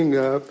looking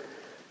up,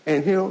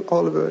 and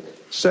all of a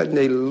sudden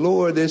they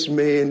lower this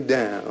man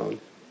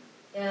down.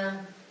 Yeah.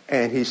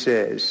 And he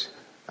says,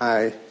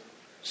 I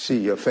see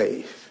your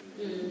faith.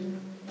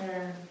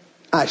 Yeah.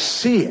 I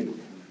see it.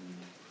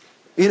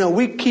 You know,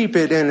 we keep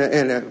it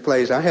in a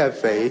place. I have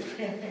faith.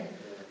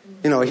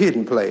 You know, a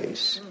hidden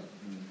place.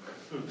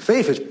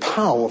 Faith is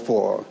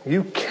powerful.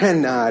 You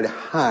cannot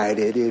hide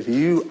it. If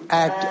you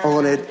act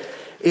on it,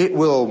 it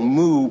will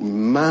move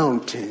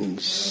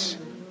mountains.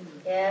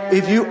 Yeah.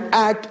 If you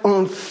act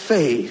on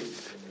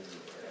faith.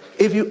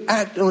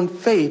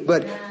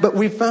 But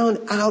we found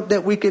out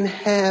that we can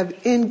have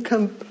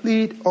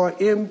incomplete or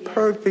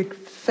imperfect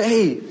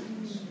faith.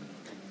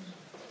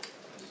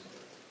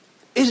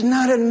 It's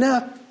not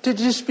enough to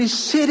just be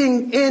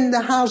sitting in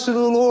the house of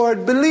the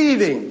Lord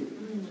believing.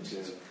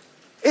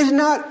 It's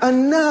not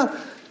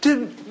enough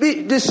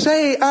to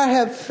say I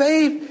have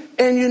faith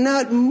and you're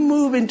not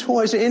moving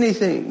towards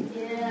anything.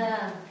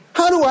 Yeah.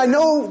 How do I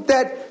know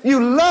that you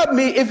love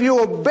me if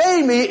you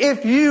obey me,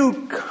 if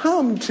you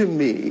come to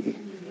me?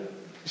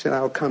 He said,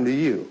 I'll come to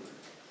you.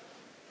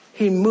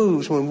 He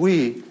moves when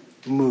we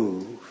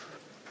move.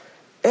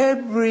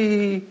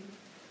 Every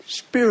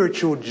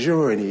spiritual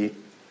journey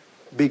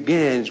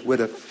begins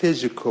with a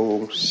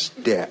physical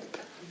step.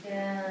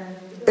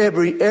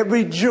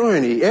 Every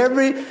journey,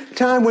 every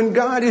time when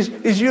God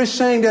is you're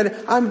saying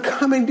that I'm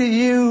coming to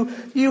you,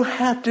 you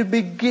have to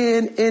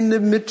begin in the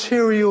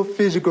material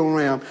physical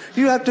realm.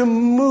 You have to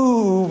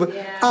move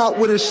out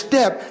with a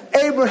step.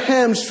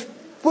 Abraham's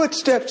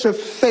footsteps of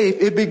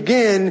faith, it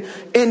began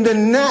in the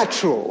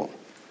natural.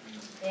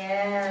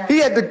 Yeah. He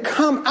had to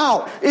come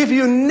out. If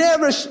you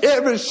never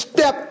ever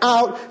step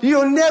out,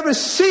 you'll never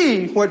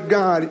see what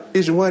God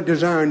is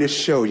desiring to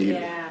show you.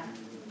 Yeah.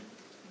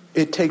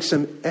 It takes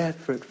some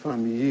effort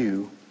from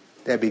you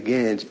that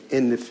begins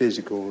in the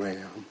physical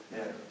realm.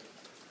 Yeah.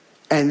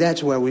 And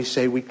that's where we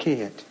say we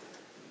can't.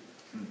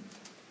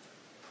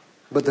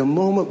 But the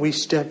moment we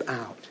step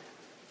out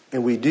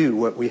and we do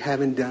what we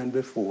haven't done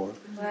before,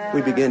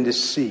 we begin to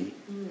see.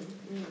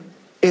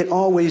 It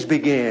always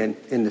began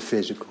in the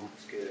physical,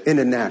 in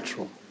the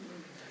natural.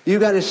 You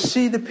got to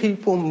see the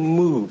people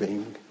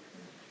moving,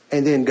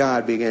 and then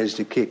God begins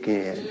to kick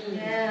in.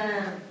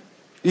 Yeah.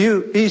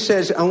 He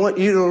says, I want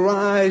you to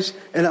rise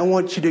and I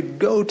want you to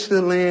go to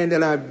the land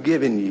that I've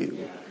given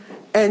you.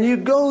 And you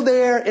go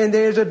there and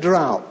there's a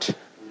drought.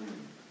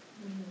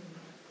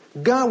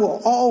 God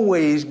will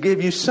always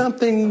give you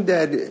something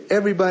that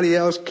everybody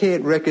else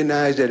can't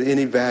recognize that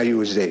any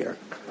value is there.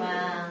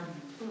 Wow.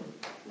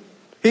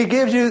 He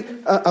gives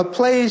you a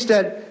place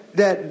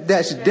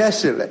that's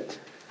desolate.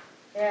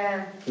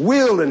 Yeah.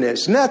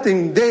 Wilderness,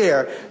 nothing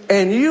there.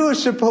 And you're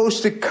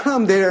supposed to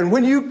come there. And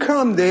when you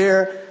come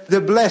there,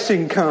 the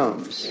blessing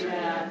comes.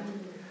 Yeah.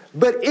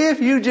 But if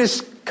you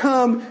just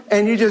come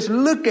and you just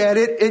look at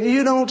it and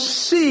you don't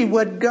see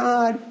what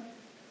God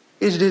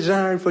is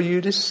desiring for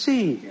you to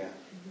see. Yeah.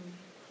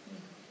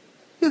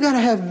 You got to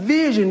have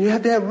vision. You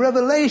have to have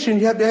revelation.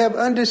 You have to have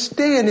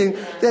understanding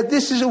that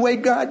this is the way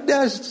God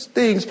does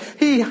things.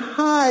 He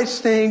hides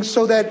things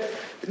so that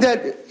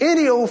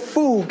any old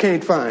fool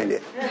can't find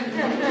it.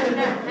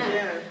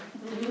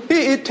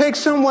 It takes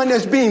someone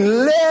that's being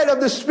led of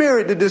the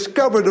Spirit to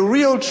discover the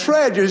real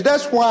treasures.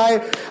 That's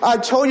why I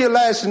told you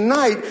last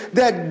night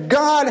that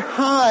God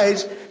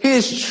hides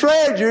his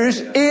treasures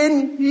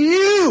in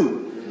you.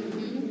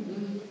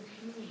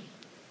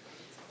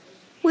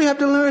 We have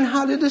to learn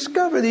how to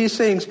discover these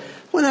things.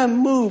 When I'm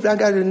moved, I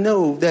got to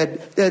know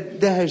that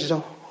there's a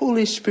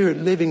Holy Spirit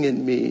living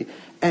in me.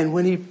 And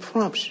when he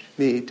prompts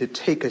me to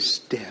take a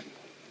step,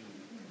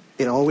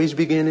 it always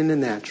begins in the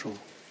natural.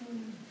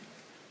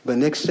 But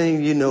next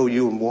thing you know,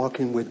 you're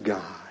walking with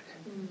God.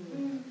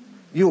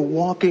 You're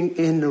walking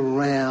in the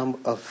realm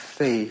of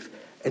faith,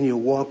 and you're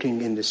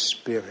walking in the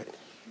Spirit.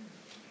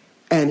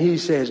 And he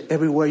says,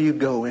 everywhere you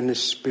go in the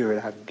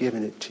Spirit, I've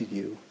given it to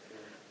you.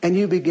 And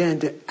you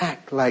begin to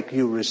act like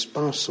you're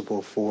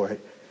responsible for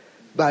it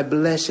by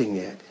blessing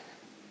it.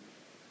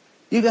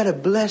 You got to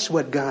bless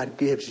what God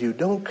gives you.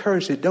 Don't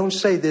curse it. Don't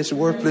say this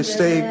worthless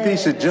thing,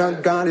 piece of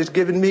junk God has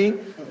given me.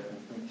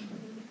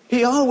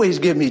 He always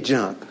give me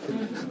junk.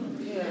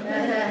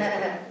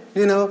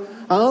 You know,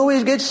 I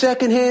always get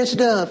secondhand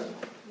stuff.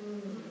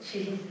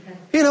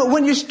 You know,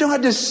 when you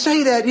start to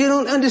say that, you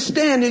don't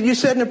understand it. You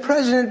said in the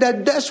president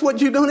that's what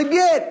you're going to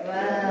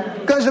get.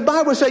 Because the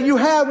Bible says you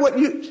have what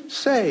you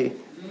say.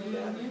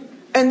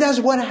 And that's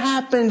what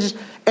happens.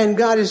 And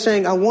God is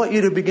saying, I want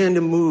you to begin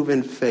to move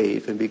in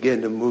faith and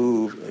begin to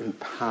move in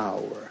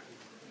power.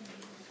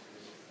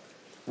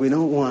 We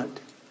don't want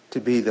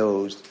to be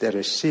those that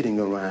are sitting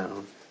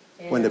around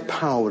when the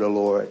power of the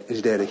Lord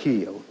is there to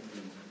heal.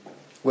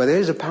 Well,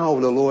 there's a power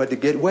of the Lord to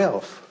get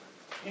wealth.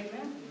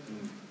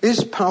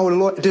 It's power of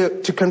the Lord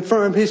to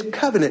confirm his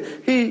covenant.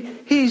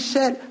 He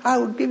said, I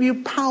will give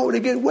you power to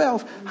get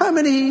wealth. How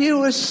many of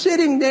you are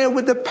sitting there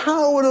with the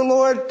power of the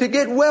Lord to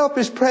get wealth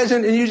is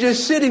present and you're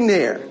just sitting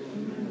there?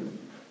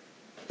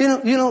 You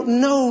don't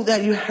know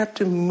that you have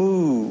to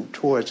move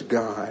towards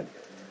God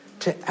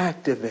to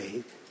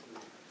activate.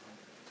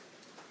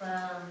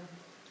 Wow.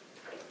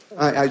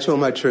 I told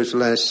my church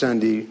last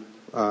Sunday,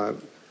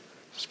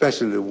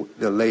 especially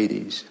the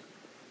ladies,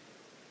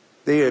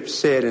 they have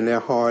said in their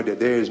heart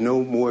that there is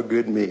no more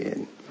good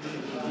men.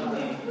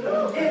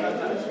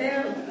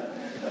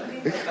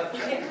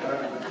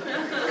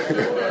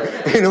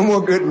 Ain't no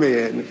more good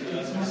men.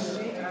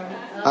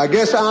 I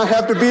guess I'll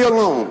have to be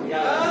alone.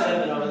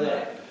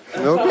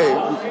 Okay.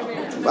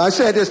 I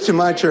said this to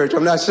my church.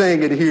 I'm not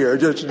saying it here,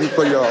 just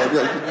for y'all.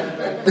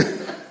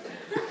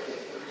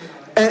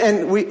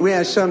 And we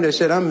had some that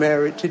said, I'm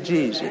married to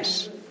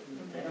Jesus.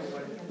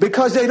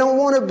 Because they don't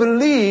want to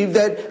believe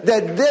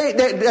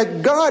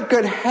that God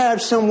could have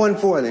someone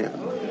for them.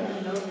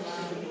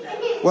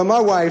 Well, my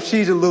wife,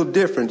 she's a little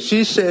different.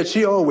 She said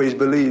she always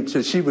believed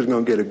that she was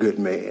going to get a good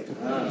man.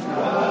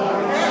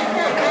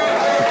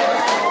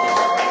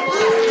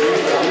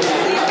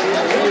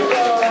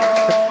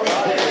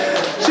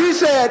 She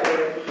said,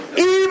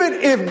 even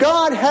if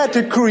God had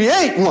to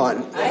create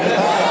one,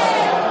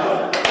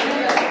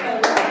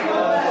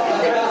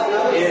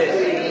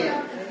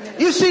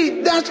 you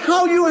see, that's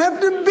how you have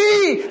to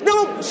be.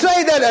 Don't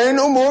say that there ain't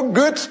no more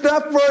good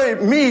stuff for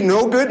me.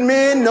 No good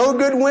men, no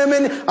good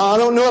women. I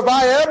don't know if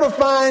I ever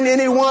find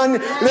anyone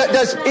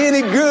that's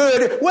any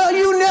good. Well,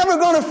 you're never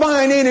going to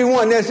find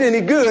anyone that's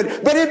any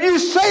good. But if you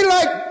say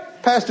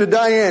like Pastor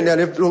Diane, that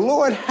if the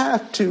Lord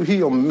have to,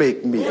 he'll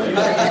make me. And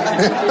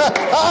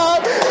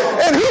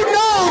who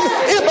knows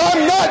if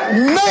I'm not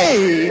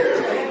made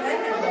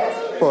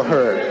for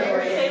her.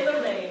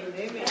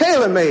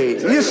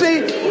 Tailor-made. You see,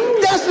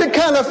 that's the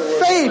kind of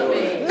faith.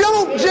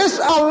 Don't just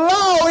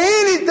allow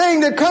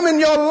anything to come in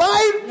your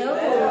life.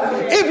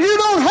 If you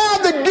don't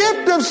have the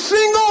gift of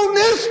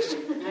singleness,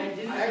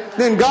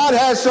 then God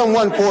has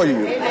someone for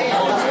you.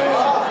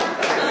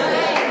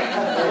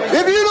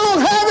 If you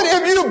don't have it,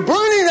 if you're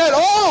burning at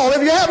all,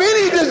 if you have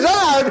any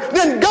desire,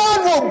 then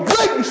God will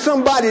bring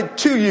somebody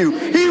to you.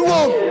 He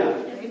will.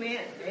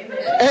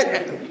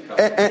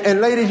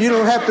 And ladies, you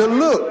don't have to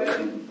look.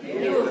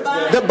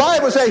 The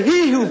Bible says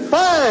he who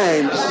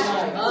finds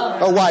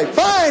a wife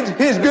finds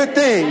his good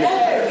thing.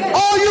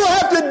 All you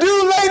have to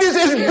do, ladies,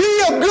 is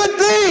be a good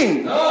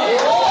thing.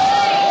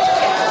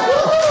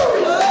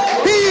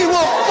 He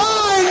will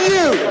find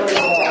you.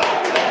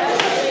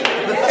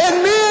 And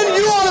men,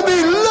 you ought to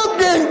be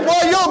looking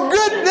for your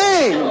good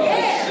thing.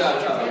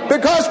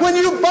 Because when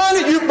you find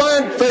it, you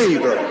find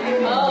favor.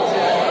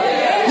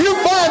 You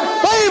find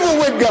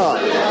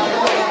God.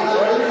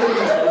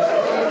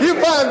 You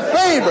find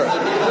favor.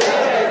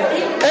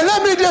 And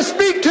let me just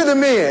speak to the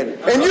men.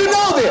 And you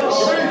know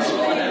this.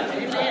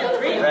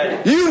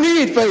 You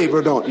need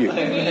favor, don't you?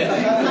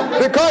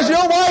 Because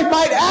your wife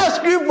might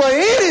ask you for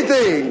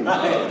anything,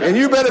 and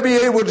you better be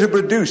able to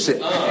produce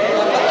it.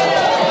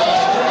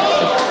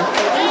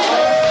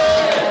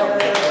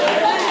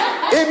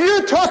 If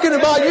you're talking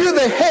about you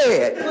the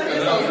head,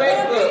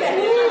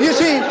 you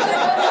see,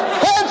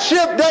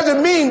 headship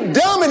doesn't mean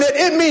dominant,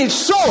 it means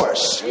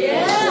source.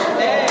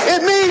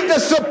 It means the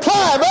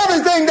supply of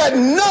everything that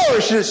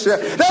nourishes.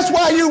 That's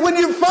why when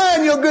you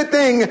find your good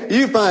thing,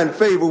 you find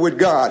favor with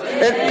God.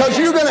 Because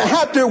you're going to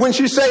have to, when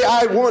she say,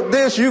 I want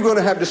this, you're going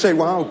to have to say,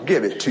 well, I'll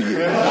give it to you.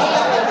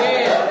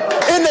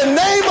 In the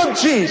name of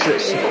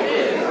Jesus.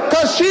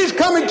 Because she's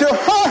coming to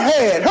her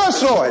head, her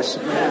source.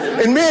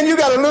 And men, you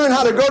got to learn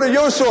how to go to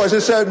your source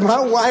and say, my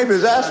wife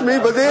has asked me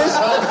for this.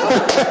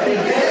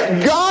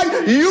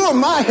 God, you are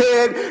my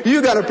head.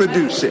 You got to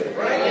produce it.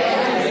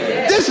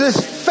 This is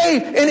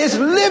faith, and it's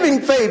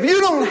living faith.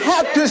 You don't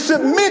have to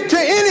submit to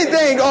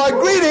anything or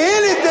agree to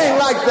anything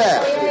like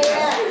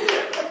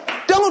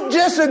that. Don't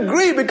just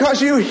agree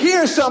because you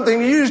hear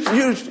something.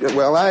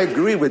 Well, I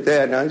agree with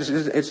that. Now,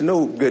 it's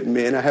no good,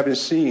 men. I haven't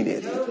seen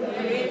it.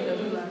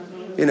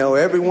 You know,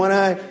 everyone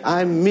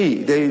I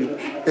meet,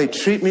 they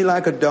treat me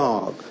like a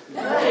dog.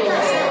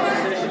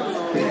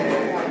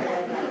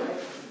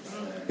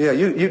 Yeah,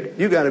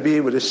 you got to be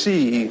able to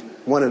see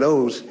one of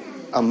those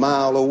a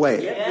mile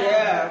away.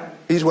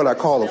 He's what I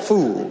call a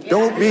fool.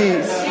 Don't.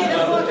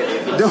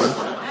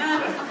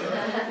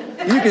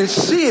 You can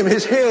see him.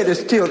 His head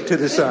is tilted to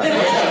the side.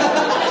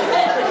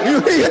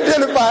 He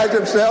identifies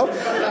himself.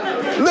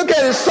 Look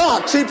at his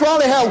socks. He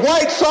probably have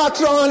white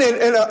socks on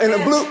and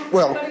a blue.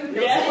 Well,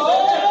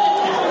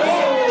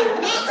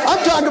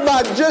 I'm talking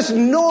about just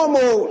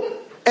normal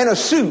and a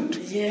suit.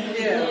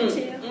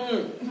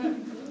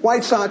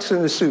 White socks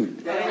and a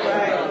suit.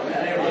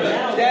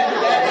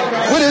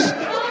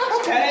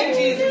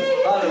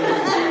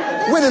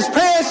 With his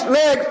pants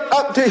leg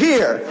up to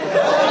here.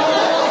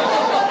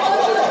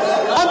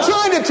 I'm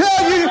trying to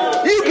tell you,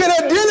 you can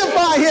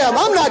identify him.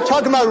 I'm not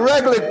talking about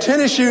regular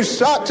tennis shoes,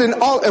 socks, and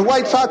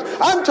white socks.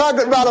 I'm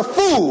talking about a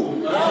fool.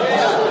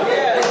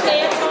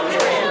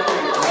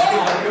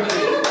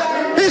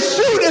 His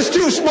suit is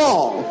too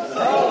small.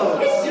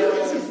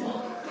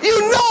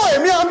 You know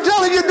him. I'm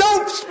telling you,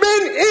 don't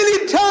spend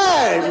any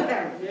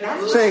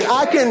time saying,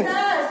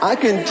 I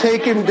can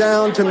take him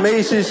down to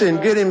Macy's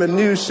and get him a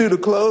new suit of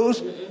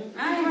clothes.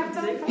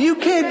 You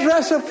can't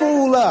dress a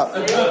fool up.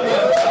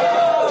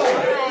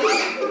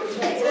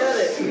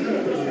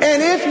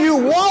 And if you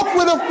walk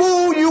with a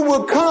fool, you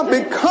will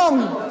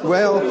become,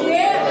 well,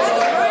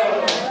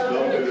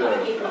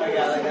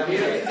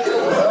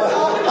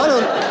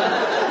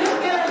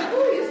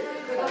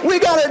 we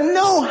got to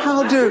know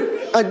how to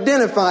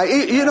identify.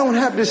 You don't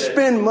have to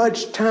spend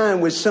much time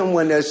with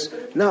someone that's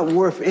not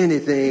worth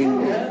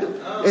anything.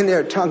 And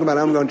they're talking about,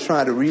 I'm going to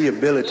try to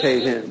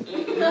rehabilitate him.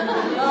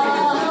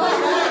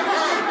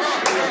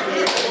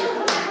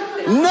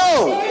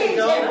 No.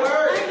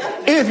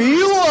 If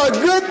you are a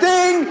good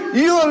thing,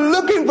 you are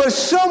looking for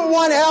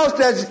someone else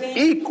that's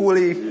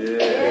equally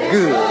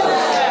good.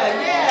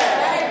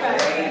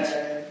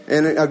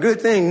 And a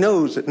good thing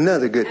knows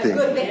another good thing.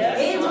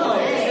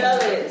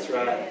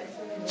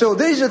 So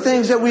these are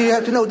things that we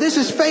have to know. This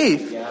is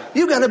faith.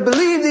 You got to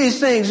believe these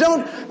things.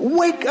 Don't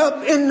wake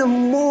up in the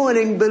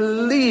morning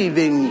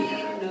believing.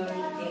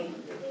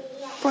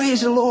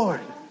 Praise the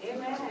Lord.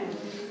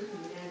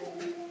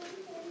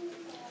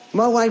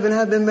 My wife and I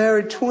have been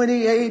married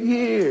 28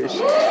 years.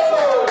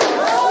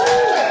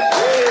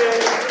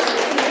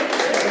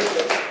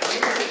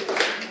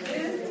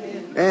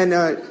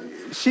 And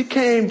she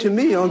came to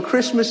me on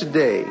Christmas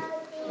Day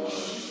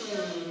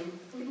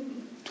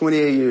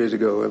 28 years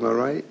ago. Am I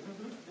right?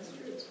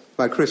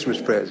 My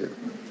Christmas present.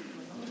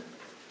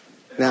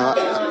 Now,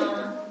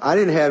 I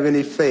didn't have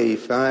any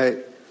faith.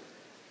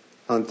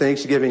 On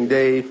Thanksgiving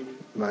Day,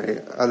 my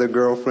other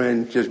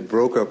girlfriend just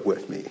broke up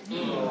with me.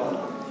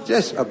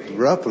 Just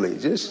abruptly,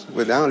 just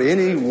without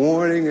any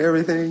warning,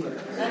 everything.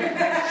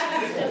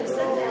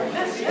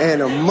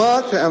 And a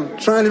month, I'm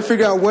trying to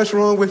figure out what's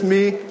wrong with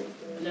me.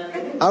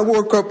 I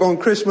woke up on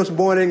Christmas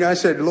morning, I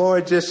said,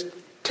 Lord, just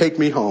take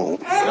me home.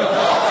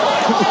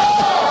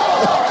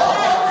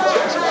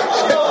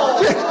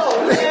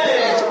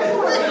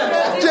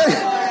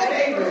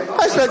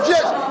 I said,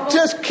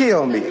 just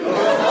kill me.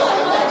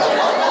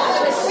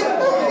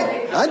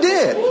 I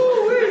did.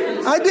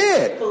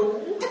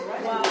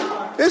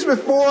 This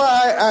before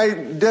I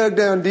dug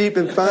down deep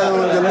and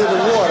found the living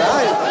water.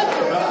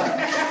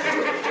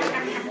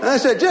 I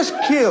said, just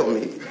kill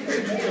me.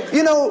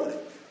 You know,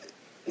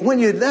 when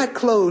you're that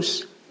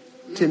close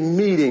to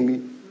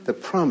meeting the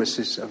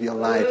promises of your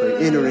life or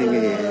entering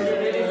in,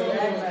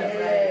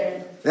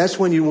 that's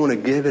when you want to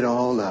give it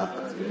all up.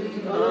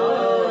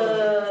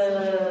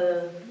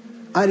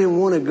 I didn't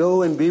want to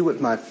go and be with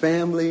my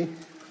family.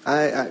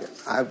 I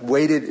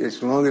waited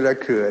as long as I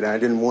could. I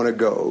didn't want to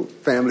go.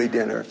 Family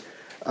dinner.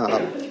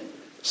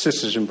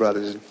 sisters and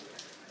brothers,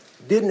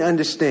 didn't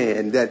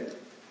understand that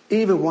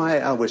even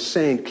while I was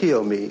saying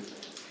kill me,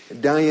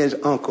 Diane's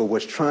uncle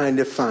was trying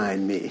to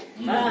find me.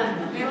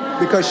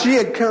 Because she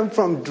had come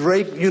from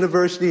Drake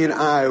University in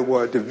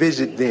Iowa to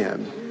visit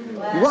them.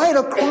 Right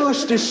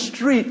across the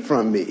street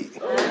from me.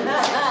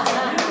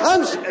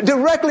 I'm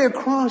directly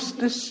across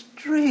the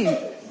street.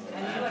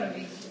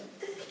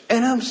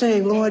 And I'm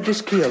saying, Lord,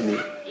 just kill me.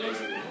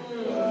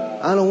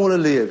 I don't want to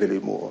live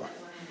anymore.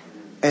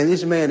 And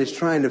this man is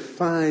trying to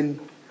find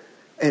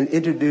and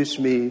introduce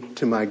me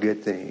to my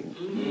good thing.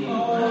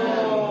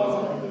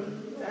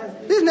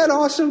 Isn't that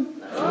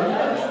awesome?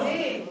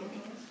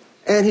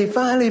 And he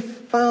finally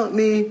found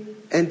me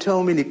and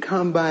told me to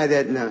come by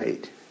that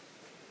night.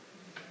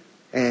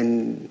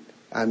 And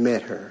I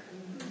met her.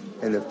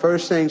 And the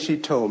first thing she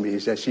told me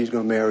is that she's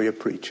going to marry a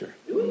preacher.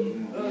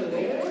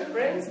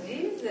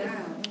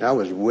 I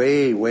was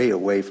way, way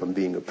away from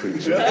being a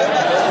preacher.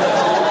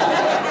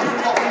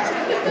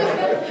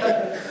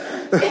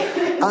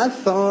 I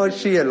thought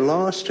she had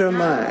lost her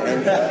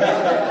mind.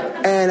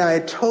 And I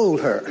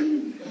told her.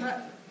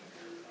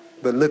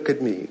 But look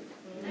at me.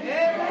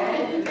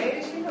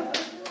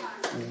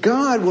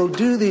 God will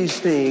do these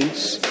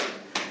things,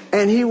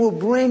 and he will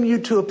bring you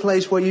to a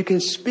place where you can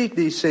speak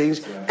these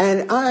things.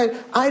 And I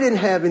didn't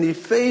have any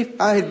faith.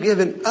 I had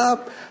given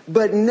up.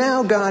 But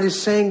now God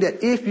is saying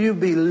that if you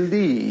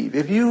believe,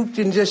 if you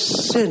can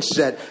just sense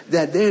that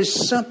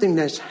there's something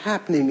that's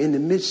happening in the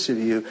midst of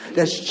you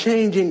that's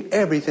changing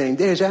everything.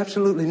 There's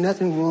absolutely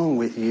nothing wrong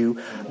with you.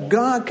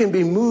 God can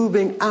be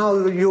moving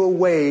out of your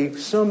way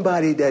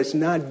somebody that's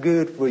not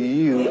good for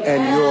you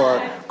and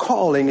your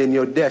calling and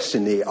your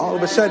destiny. All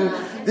of a sudden,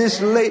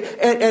 this lady,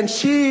 and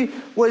she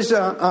was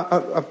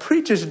a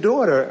preacher's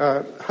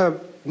daughter.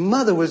 Her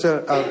mother was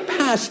a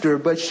pastor,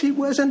 but she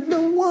wasn't the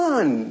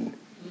one.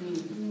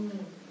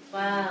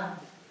 Wow.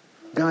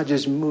 God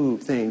just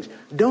moved things.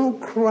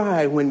 Don't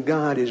cry when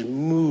God is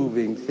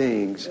moving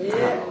things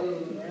out.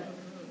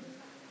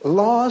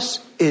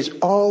 Loss is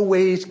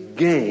always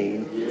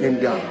gain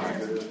in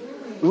God.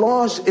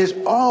 Loss is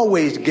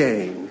always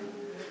gain.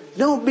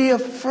 Don't be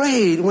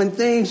afraid when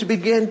things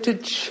begin to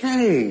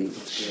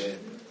change.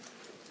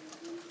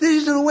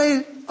 These are the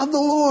ways of the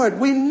Lord.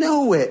 We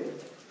know it.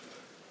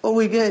 But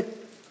we get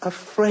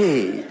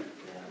afraid.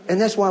 And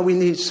that's why we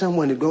need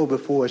someone to go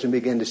before us and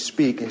begin to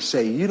speak and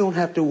say, you don't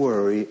have to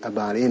worry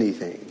about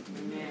anything.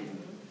 Amen.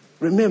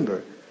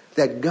 Remember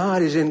that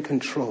God is in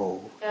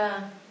control.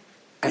 Yeah.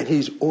 And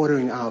he's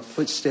ordering our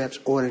footsteps,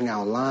 ordering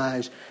our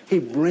lives. He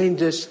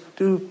brings us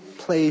to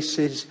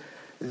places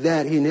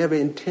that he never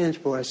intends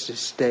for us to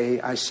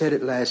stay. I said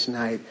it last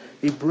night.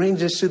 He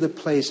brings us to the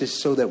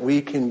places so that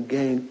we can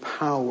gain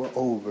power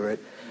over it.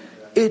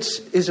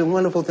 It's a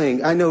wonderful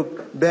thing. I know,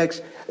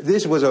 Bex,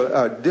 this was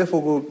a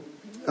difficult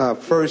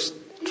first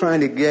trying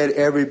to get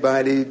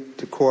everybody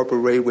to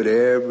cooperate with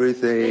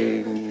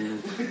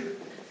everything,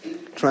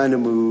 trying to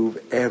move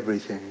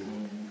everything.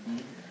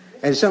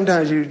 And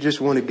sometimes you just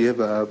want to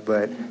give up,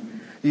 but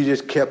you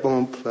just kept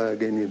on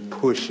plugging and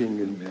pushing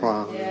and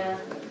prodding. Yeah.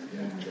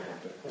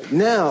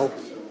 Now,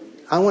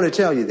 I want to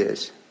tell you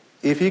this.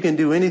 If you can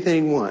do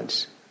anything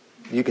once,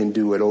 you can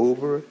do it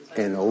over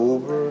and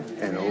over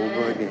and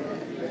over again.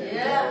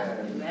 Yeah.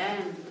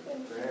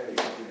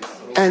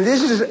 And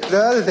this is the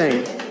other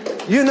thing.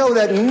 You know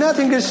that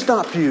nothing can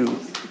stop you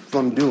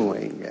from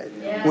doing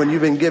it when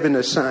you've been given an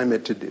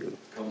assignment to do.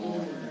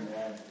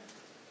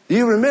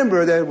 You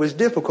remember that it was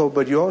difficult,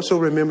 but you also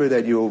remember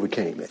that you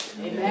overcame it.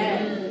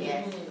 Amen.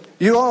 Yes.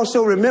 You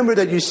also remember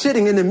that you're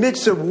sitting in the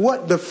midst of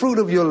what the fruit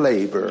of your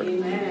labor.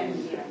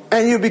 Amen.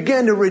 And you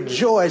begin to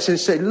rejoice and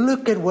say,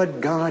 look at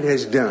what God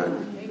has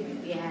done.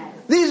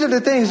 These are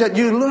the things that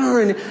you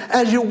learn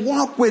as you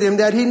walk with him,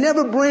 that he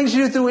never brings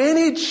you through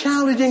any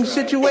challenging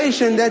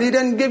situation, that he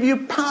doesn't give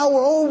you power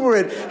over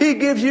it. He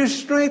gives you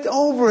strength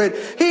over it.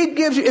 He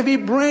gives you, if he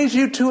brings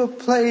you to a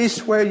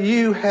place where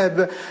you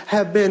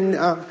have been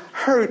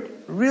hurt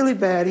really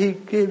bad, he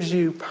gives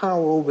you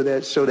power over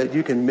that so that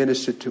you can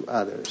minister to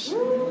others.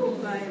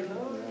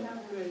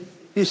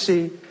 You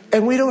see,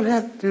 and we don't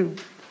have to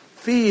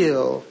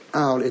feel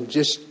out and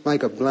just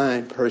like a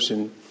blind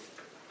person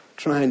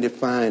trying to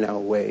find our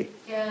way.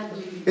 Yeah.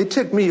 It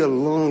took me a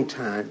long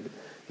time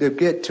to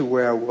get to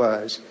where I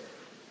was.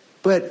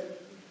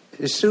 But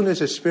as soon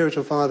as a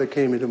spiritual father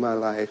came into my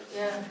life,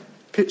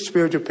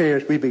 spiritual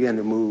parents, we began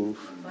to move.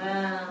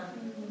 Wow.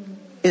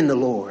 In the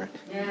Lord.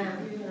 Yeah.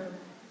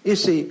 You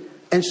see,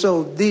 and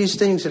so these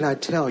things that I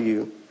tell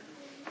you,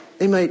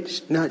 they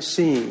might not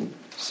seem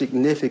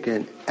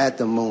significant at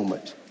the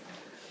moment.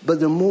 But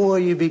the more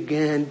you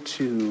begin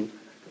to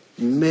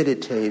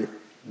meditate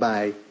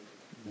by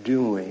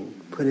doing,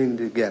 putting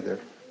together,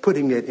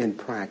 putting it in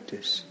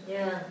practice.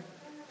 Yeah.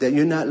 That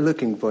you're not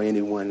looking for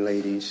anyone,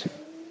 ladies.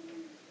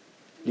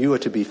 You are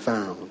to be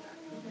found.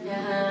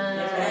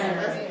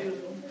 Yeah.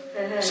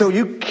 So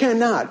you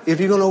cannot, if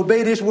you're going to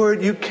obey this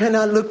word, you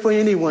cannot look for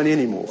anyone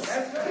anymore.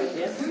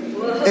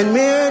 And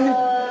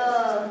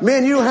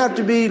men, you have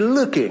to be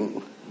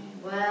looking.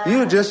 Wow.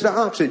 You're just the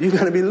opposite. You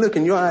got to be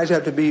looking. Your eyes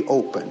have to be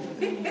open.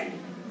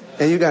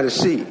 And you got to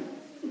see.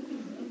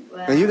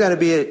 Wow. And you got to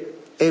be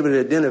able to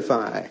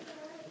identify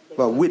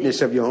by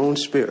witness of your own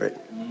spirit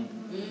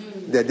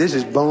that this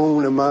is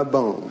bone of my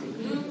bone,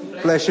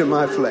 flesh of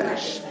my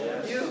flesh.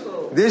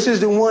 This is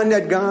the one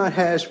that God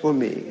has for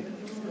me.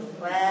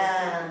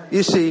 Wow.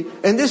 You see,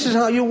 and this is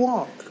how you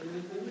walk.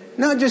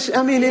 Not just,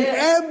 in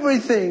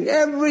everything,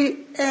 every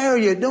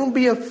area. Don't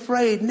be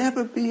afraid.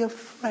 Never be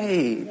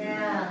afraid.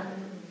 Yeah.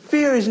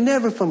 Fear is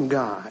never from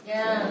God.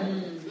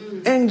 Yeah.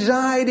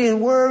 Anxiety and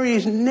worry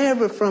is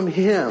never from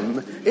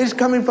Him. It's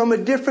coming from a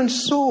different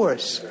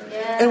source.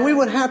 Yeah. And we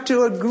would have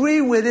to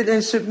agree with it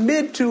and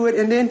submit to it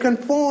and then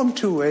conform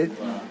to it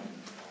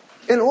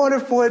in order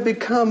for it to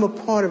become a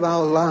part of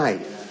our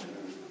life.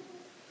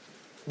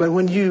 But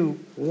when you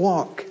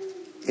walk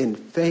in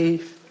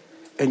faith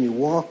and you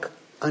walk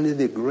under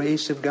the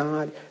grace of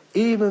God,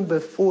 even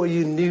before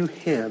you knew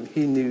Him,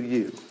 He knew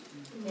you.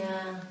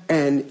 Yeah.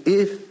 And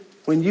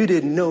when you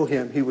didn't know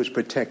Him, He was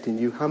protecting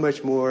you, how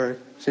much more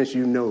since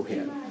you know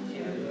Him?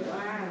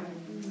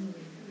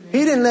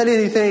 He didn't let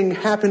anything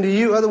happen to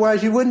you,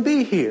 otherwise you wouldn't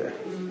be here.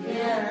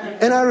 Yeah.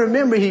 And I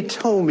remember He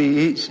told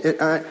me,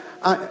 I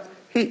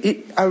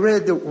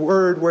read the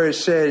word where it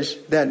says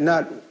that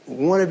not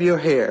one of your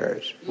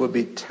hairs will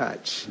be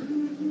touched.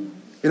 In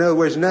other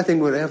words, nothing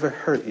would ever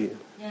hurt you.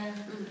 Yeah.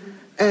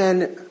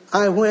 And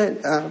I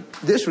went,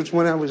 this was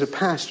when I was a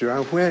pastor, I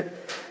went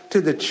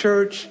to the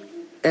church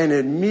and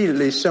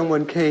immediately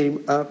someone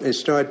came up and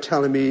started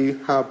telling me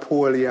how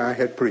poorly I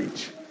had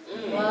preached.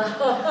 And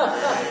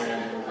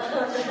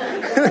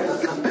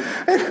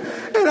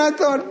I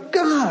thought,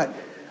 God,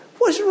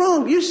 what's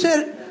wrong? You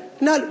said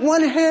not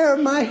one hair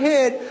of my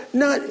head,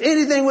 not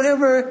anything would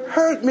ever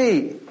hurt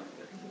me.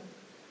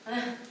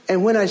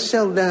 And when I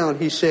settled down,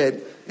 he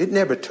said, it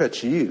never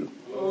touched you.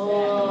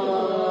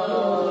 Oh.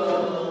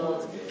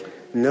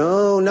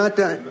 No, not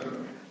the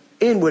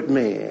inward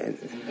man.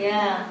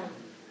 Yeah.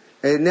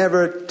 It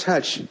never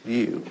touched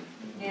you.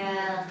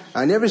 Yeah.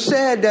 I never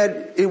said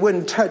that it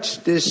wouldn't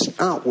touch this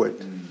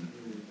outward.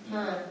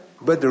 Huh.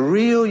 But the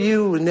real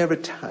you was never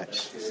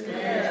touched.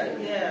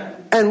 Yeah.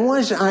 And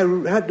once I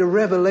had the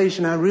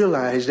revelation, I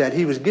realized that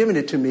He was giving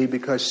it to me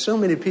because so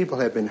many people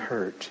have been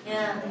hurt.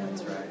 Yeah.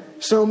 That's right.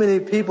 So many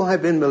people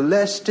have been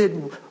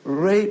molested,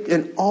 raped,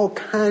 and all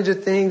kinds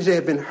of things. They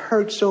have been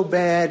hurt so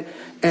bad.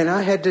 And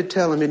I had to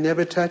tell them, it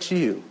never touched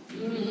you.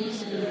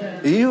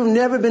 You've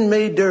never been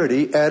made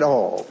dirty at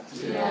all.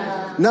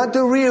 Yeah. Not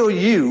the real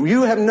you.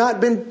 You have not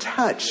been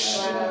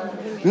touched.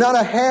 Not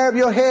a hair of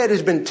your head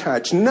has been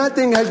touched.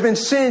 Nothing has been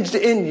singed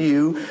in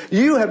you.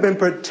 You have been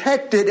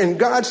protected, and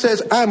God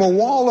says, I'm a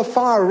wall of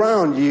fire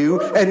around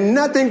you, and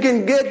nothing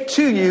can get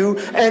to you,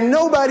 and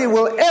nobody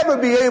will ever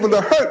be able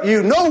to hurt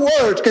you. No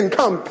words can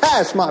come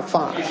past my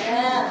fire.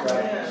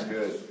 Yeah.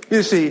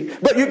 You see,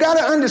 but you got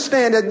to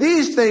understand that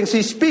these things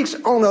He speaks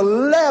on a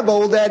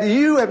level that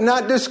you have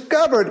not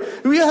discovered.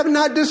 You have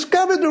not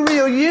discovered the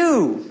real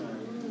you.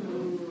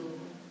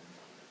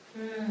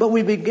 But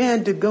we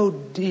began to go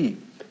deep,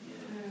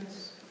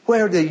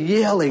 where the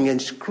yelling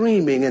and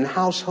screaming in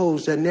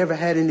households that never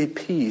had any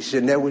peace,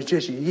 and there was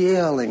just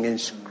yelling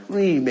and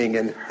screaming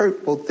and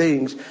hurtful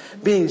things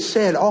being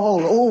said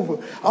all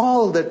over,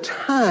 all the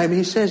time.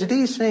 He says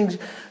these things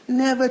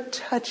never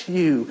touch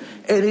you.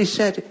 And He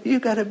said, you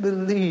got to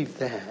believe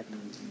that.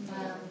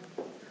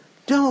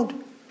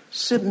 Don't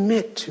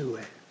submit to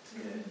it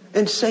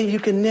and say you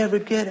can never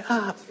get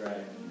up.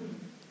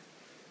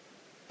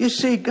 You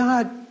see,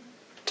 God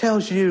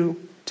tells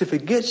you to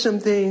forget some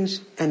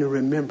things and to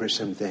remember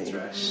some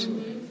things.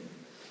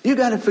 You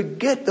got to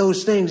forget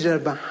those things that are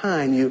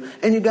behind you,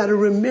 and you got to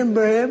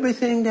remember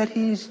everything that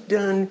He's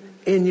done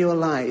in your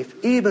life,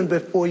 even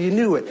before you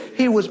knew it.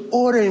 He was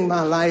ordering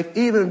my life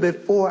even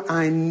before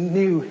I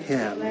knew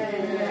Him.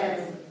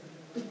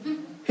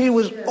 He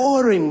was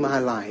ordering my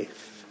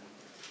life,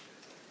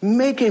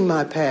 making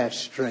my path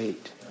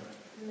straight.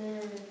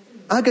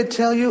 I could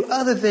tell you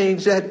other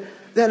things that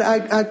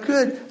I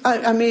could.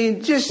 I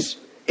mean, just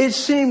it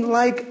seemed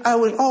like I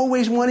was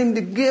always wanting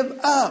to give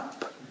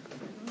up.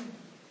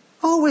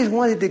 Always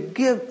wanted to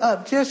give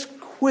up, just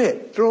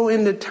quit, throw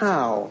in the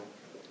towel.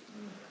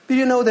 Do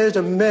you know there's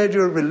a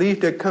measure of relief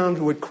that comes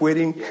with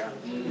quitting?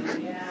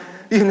 Yeah.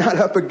 You're not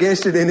up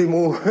against it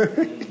anymore.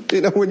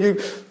 You know, when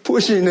you're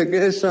pushing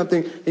against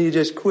something and you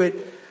just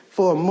quit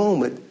for a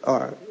moment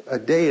or a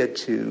day or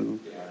two,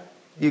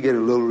 you get a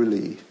little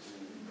relief.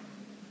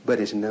 But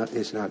it's not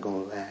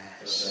going to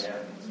last.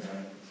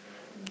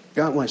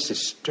 God wants to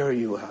stir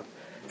you up.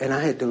 And I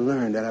had to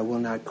learn that I will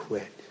not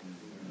quit.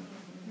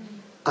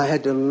 I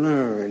had to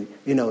learn,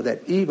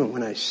 that even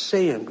when I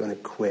say I'm going to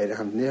quit,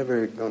 I'm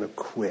never going to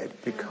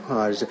quit,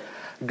 because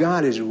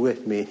God is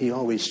with me. He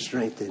always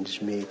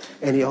strengthens me,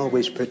 and He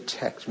always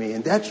protects me.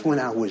 And that's when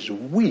I was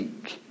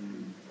weak.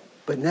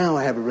 But now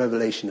I have a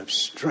revelation of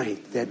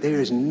strength, that there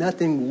is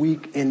nothing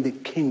weak in the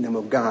kingdom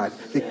of God.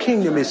 The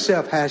kingdom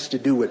itself has to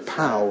do with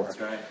power.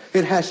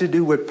 It has to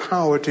do with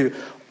power to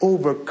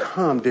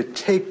overcome, to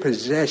take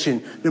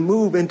possession, to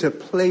move into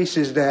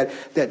places that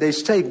they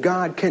say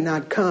God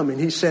cannot come. And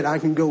he said, I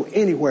can go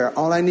anywhere.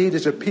 All I need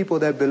is a people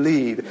that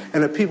believe,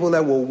 and a people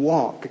that will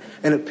walk,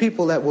 and a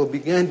people that will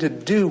begin to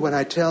do what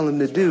I tell them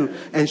to do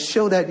and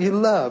show that you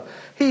love.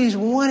 He's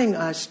wanting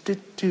us to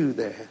do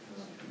that.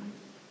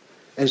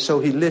 And so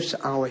he lifts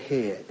our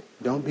head.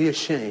 Don't be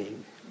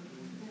ashamed.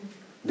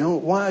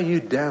 Why are you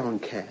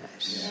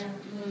downcast?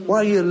 Why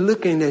are you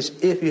looking as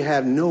if you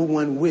have no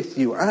one with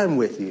you? I'm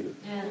with you.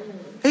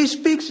 He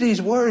speaks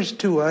these words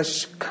to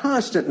us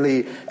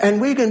constantly, and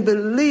we can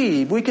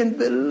believe. We can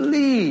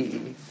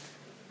believe.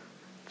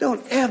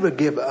 Don't ever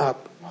give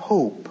up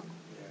hope.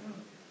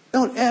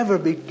 Don't ever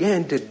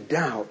begin to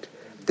doubt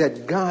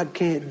that God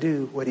can't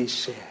do what he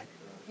said.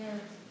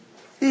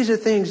 These are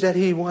things that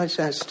he wants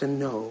us to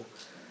know.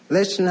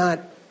 Let's not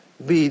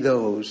be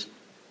those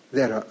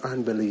that are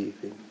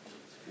unbelieving.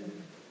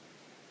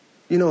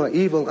 You know, an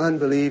evil,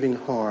 unbelieving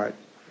heart,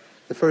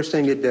 the first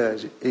thing it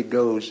does, it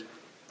goes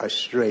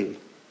astray.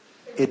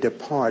 It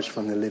departs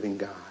from the living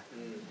God.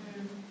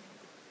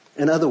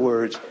 In other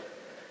words,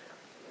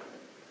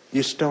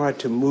 you start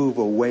to move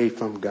away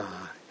from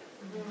God,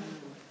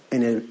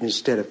 and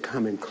instead of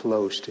coming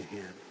close to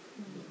him,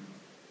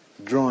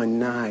 drawing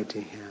nigh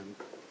to him,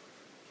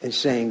 and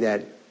saying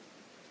that,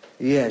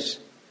 yes,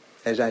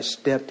 as I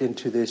stepped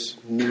into this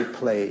new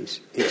place,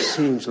 it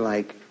seems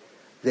like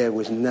there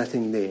was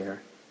nothing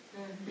there.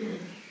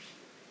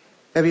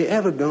 Have you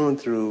ever gone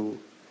through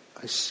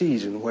a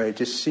season where it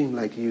just seemed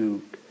like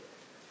you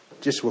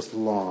just was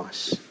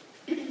lost?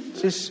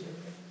 Just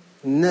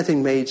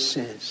nothing made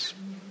sense.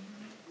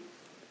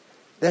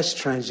 That's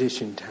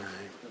transition time.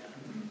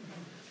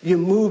 You're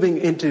moving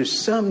into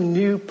some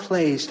new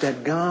place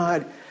that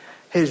God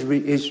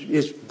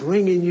is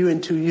bringing you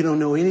into. You don't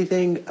know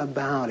anything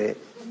about it.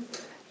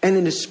 And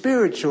in the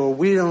spiritual,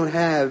 we don't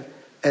have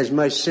as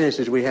much sense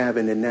as we have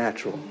in the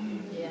natural.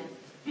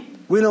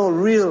 We don't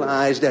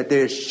realize that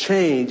there's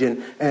change,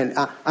 and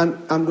I'm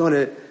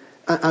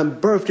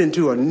birthed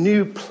into a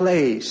new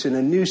place, in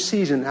a new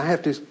season. I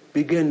have to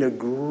begin to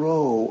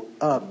grow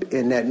up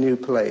in that new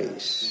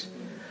place.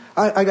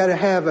 I got to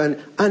have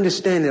an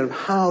understanding of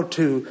how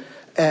to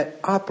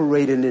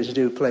operate in this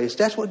new place.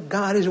 That's what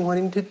God is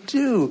wanting to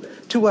do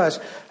to us.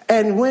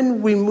 And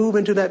when we move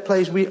into that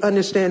place, we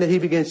understand that he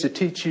begins to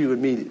teach you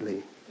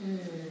immediately.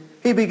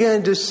 He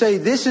began to say,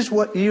 this is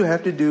what you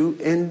have to do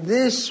in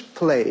this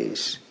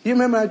place. You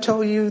remember I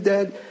told you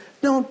that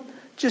don't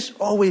just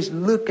always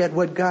look at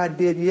what God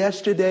did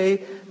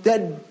yesterday.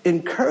 That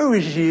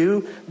encouraged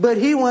you, but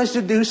he wants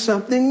to do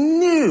something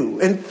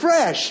new and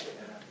fresh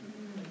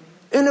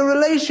in a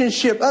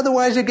relationship.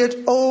 Otherwise it gets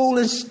old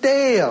and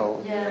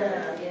stale.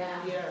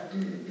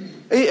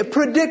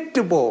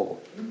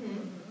 Predictable.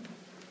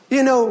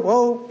 You know,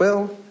 oh,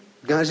 well,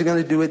 God's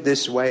going to do it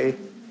this way.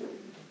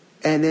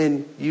 And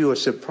then you are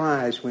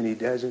surprised when he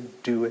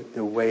doesn't do it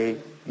the way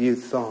you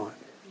thought.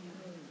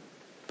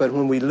 But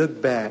when we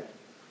look back,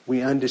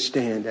 we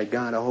understand that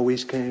God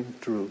always came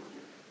through.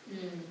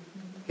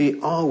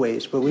 He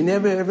always, but we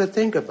never ever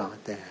think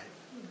about that.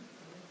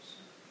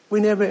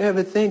 We never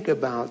ever think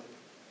about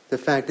the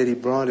fact that he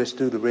brought us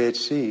through the Red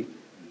Sea.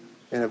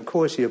 And of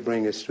course he'll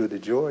bring us through the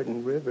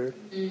Jordan River.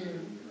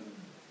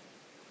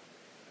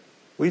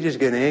 We just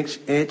get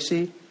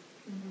antsy,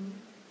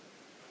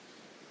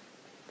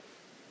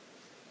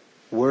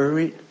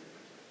 worried.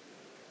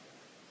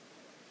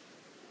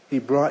 He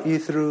brought you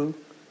through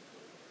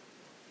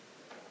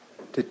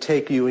to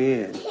take you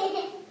in.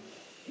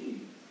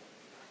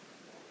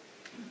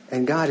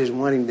 And God is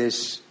wanting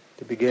this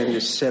to begin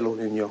to settle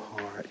in your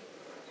heart.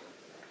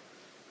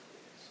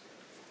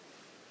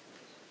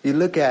 You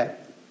look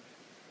at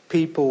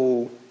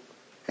people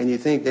and you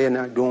think they're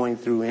not going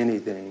through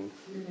anything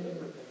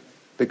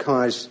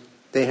because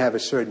they have a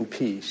certain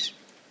peace.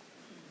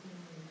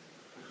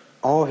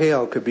 All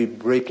hell could be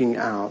breaking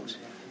out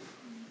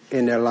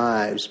in their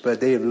lives,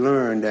 but they have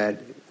learned that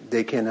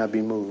they cannot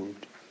be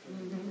moved.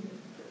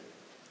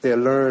 They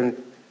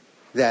learn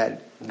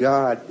that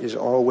God is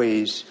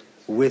always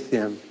with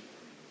them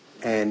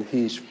and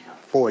he's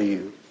for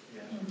you.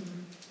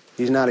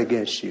 He's not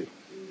against you.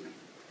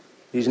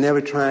 He's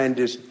never trying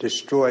to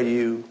destroy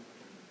you.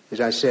 As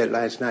I said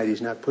last night,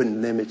 he's not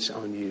putting limits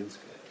on you.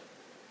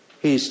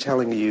 He's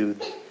telling you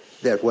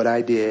that what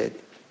I did,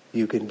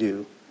 you can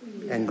do,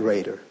 and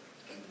greater.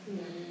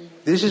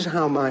 This is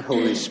how my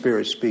Holy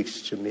Spirit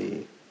speaks to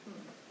me.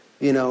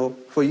 You know,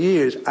 for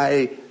years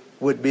I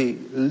would be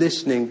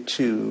listening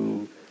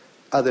to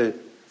other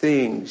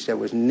things that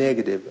was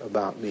negative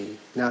about me,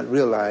 not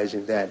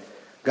realizing that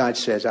God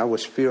says I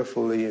was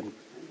fearfully and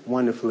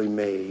wonderfully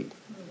made.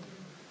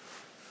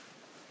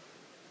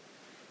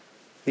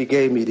 He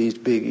gave me these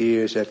big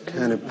ears that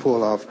kind of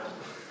pull off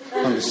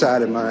on the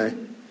side of my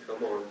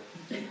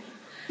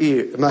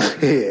ear, my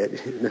head,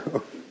 you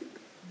know.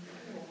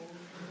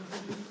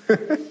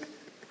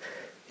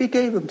 He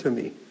gave them to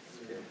me.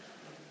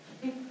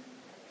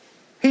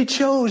 He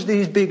chose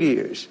these big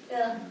ears.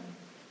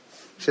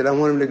 He said, I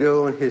want them to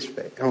go on his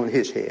face, on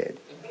his head.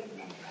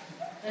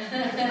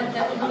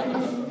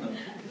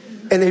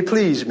 And they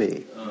please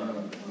me.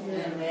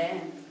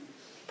 Amen.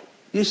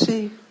 You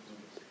see?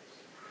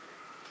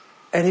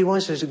 And he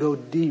wants us to go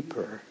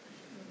deeper.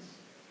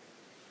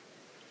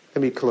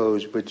 Let me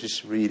close with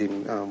just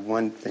reading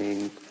one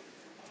thing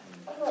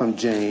from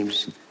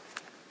James.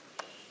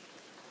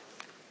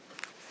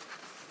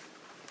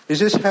 Is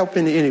this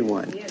helping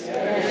anyone? Yes.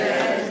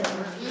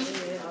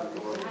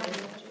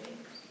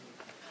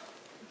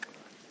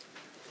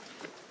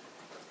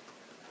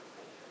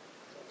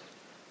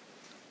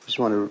 I just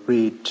want to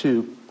read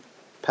two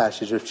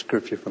passages of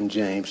scripture from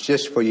James,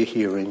 just for your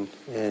hearing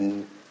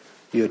and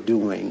your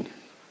doing.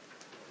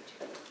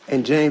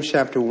 In James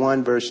chapter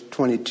 1, verse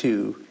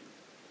 22,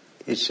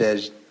 it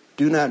says,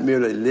 do not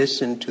merely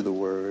listen to the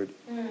word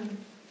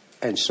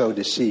and so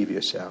deceive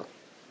yourself.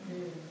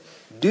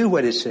 Do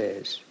what it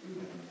says.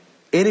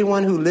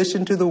 Anyone who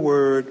listens to the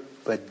word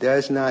but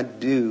does not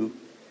do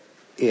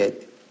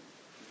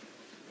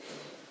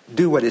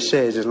what it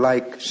says is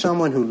like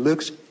someone who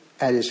looks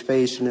at his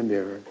face in the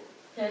mirror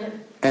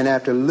and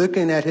after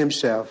looking at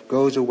himself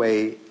goes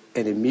away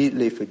and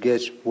immediately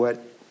forgets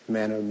what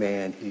manner of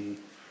man he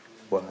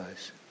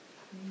was.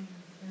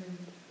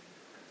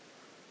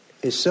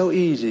 It's so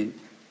easy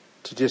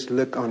to just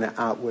look on the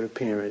outward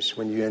appearance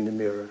when you're in the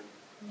mirror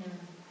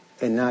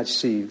and not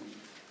see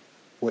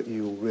what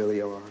you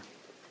really are.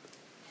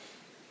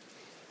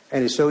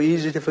 And it's so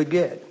easy to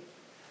forget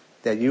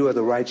that you are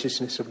the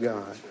righteousness of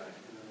God.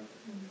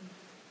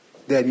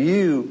 That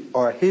you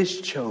are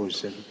his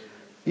chosen.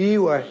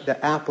 You are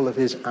the apple of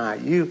his eye.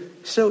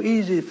 So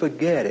easy to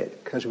forget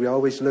it because we're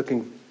always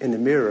looking in the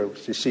mirror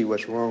to see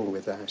what's wrong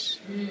with us.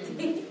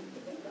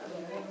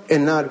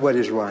 And not what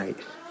is right.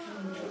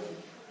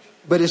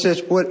 But it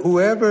says,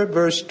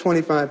 verse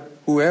 25,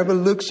 whoever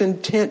looks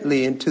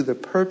intently into the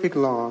perfect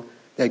law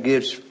that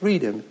gives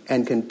freedom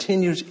and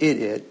continues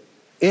in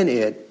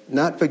it,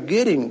 not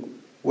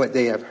forgetting what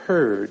they have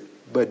heard,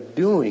 but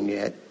doing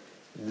it,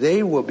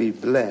 they will be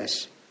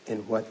blessed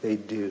in what they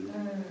do.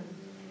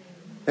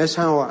 That's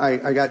how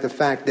I got the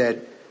fact that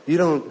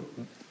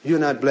you're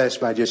not blessed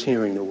by just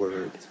hearing the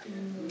word.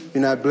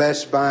 You're not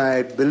blessed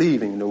by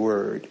believing the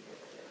word.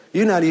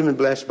 You're not even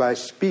blessed by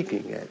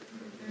speaking it.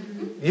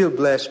 You're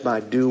blessed by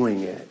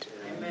doing it.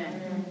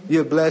 Amen.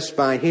 You're blessed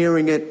by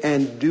hearing it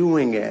and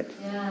doing it.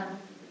 Yeah.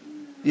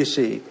 You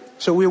see.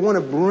 So we want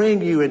to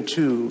bring you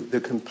into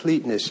the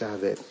completeness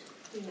of it.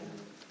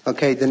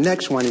 Okay, the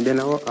next one, and then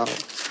I'll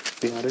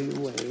be out of your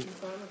way.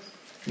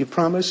 You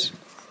promise?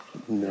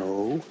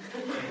 No.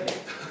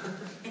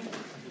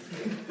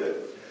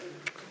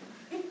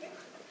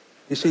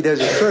 You see, there's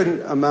a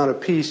certain amount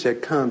of peace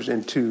that comes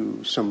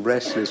into some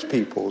restless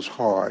people's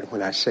heart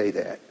when I say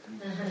that.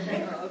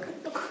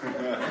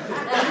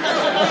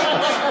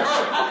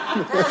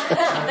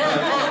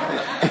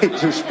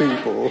 Anxious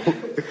people.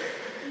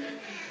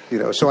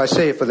 So I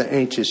say it for the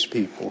anxious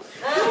people.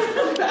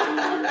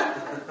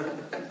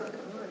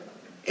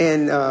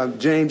 In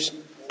James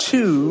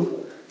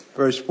 2,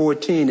 verse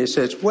 14, it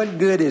says, what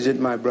good is it,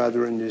 my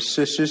brother and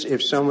sisters,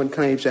 if someone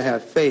claims to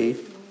have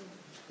faith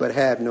but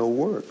have no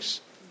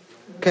works?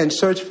 Can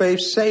such faith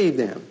save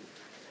them?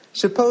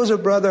 Suppose a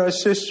brother or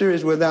sister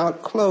is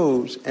without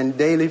clothes and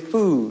daily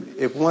food.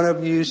 If one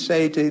of you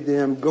say to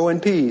them, go in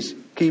peace,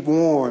 keep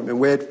warm and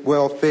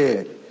well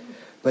fed,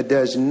 but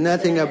does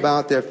nothing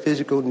about their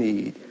physical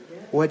need,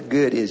 what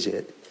good is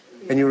it?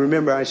 And you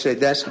remember I said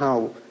that's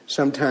how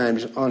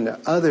sometimes on the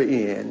other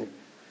end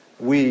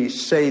we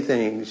say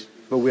things,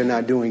 but we're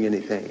not doing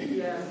anything.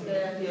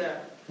 Yeah.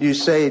 You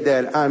say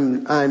that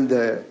I'm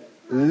the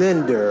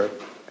lender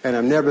and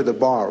I'm never the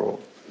borrower.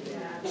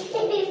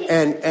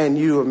 And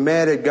you are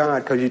mad at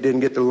God because you didn't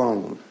get the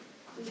loan.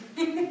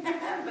 But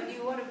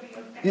you want to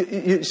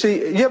be You see,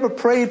 you ever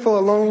prayed for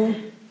a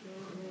loan?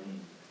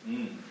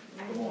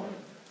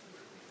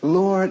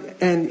 Lord,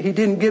 and he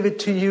didn't give it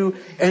to you,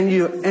 and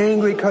you're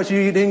angry because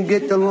you didn't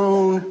get the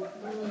loan.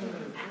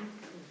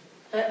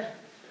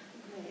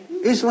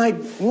 It's like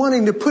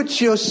wanting to put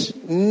your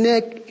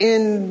neck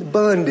in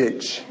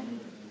bondage.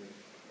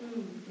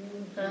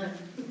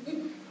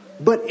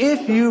 But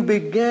if you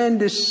began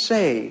to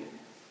say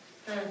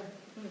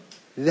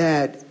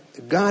that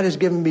God has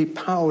given me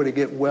power to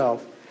get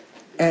wealth,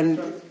 and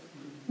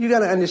you got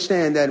to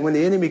understand that when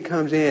the enemy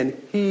comes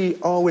in, he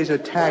always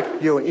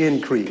attacks your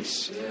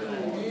increase.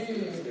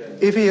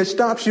 If he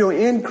stops your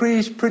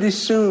increase, pretty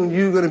soon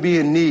you're going to be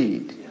in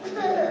need.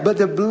 But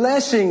the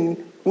blessing,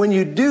 when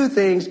you do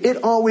things,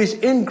 it always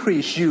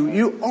increases you.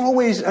 You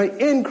always are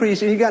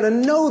increasing. You got to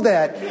know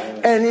that.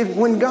 And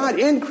when God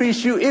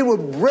increases you, it will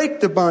break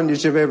the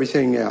bondage of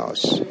everything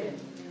else.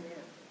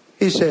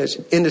 He says,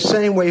 in the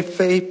same way,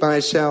 faith by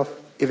itself,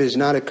 if it's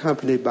not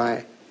accompanied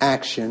by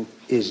action,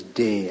 is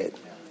dead.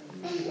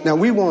 Now,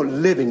 we want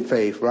living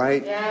faith,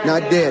 right?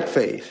 Not dead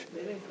faith.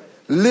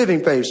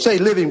 Living faith. Say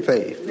living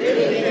faith.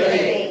 living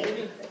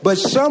faith. But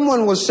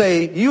someone will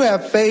say, you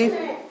have faith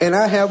and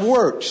I have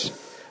works.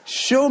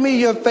 Show me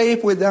your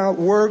faith without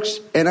works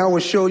and I will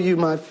show you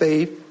my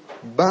faith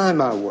by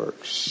my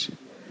works.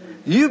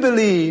 You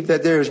believe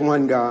that there is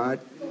one God.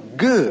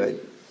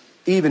 Good.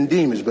 Even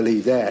demons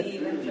believe that.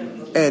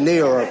 And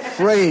they are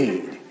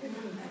afraid.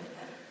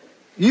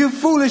 You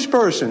foolish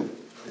person.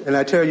 And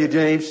I tell you,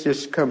 James,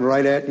 just come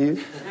right at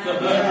you.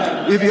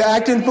 If you're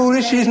acting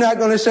foolish, he's not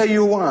going to say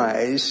you're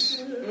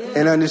wise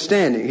and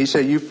understanding. He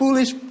said, you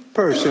foolish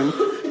person,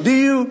 do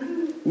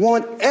you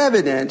want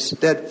evidence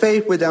that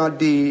faith without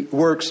deed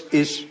works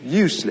is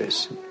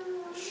useless?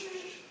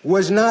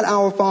 Was not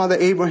our father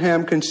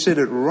Abraham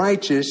considered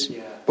righteous,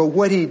 but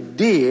what he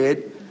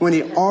did when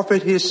he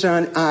offered his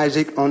son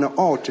Isaac on the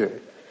altar?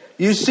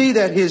 You see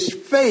that his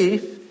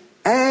faith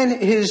and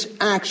his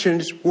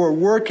actions were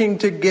working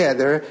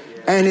together,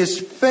 and his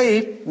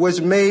faith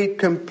was made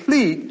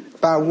complete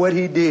by what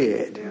he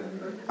did.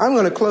 I'm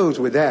going to close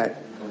with that,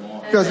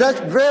 because that's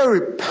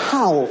very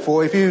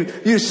powerful. If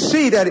you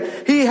see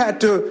that he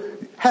had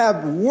to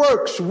have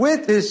works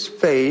with his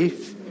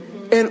faith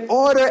in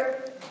order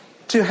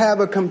to have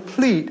a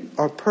complete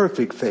or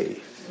perfect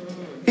faith.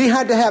 He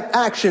had to have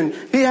action.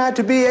 He had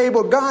to be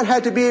able, God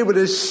had to be able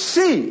to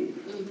see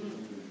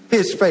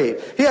his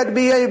faith. He had to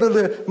be able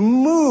to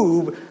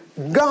move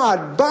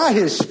God by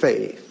his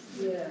faith.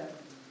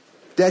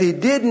 That he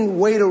didn't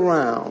wait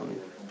around.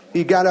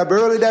 He got up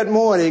early that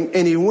morning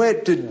and he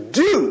went to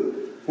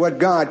do what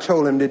God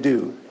told him to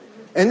do.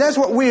 And that's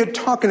what we're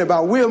talking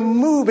about. We're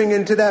moving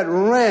into that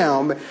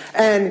realm,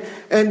 and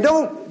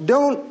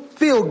don't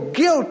feel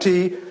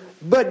guilty,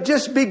 but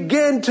just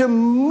begin to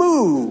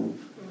move.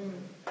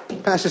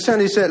 Pastor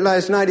Sonny said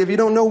last night, if you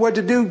don't know what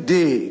to do,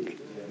 dig.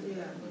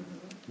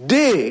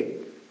 Dig.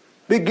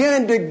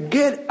 Begin to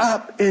get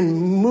up and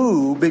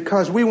move,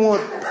 because we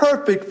want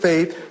perfect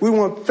faith. We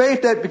want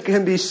faith that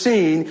can be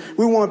seen.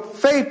 We want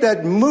faith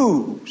that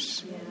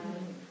moves.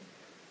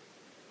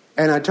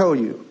 And I told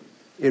you,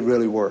 it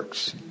really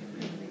works.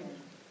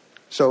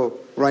 So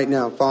right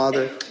now,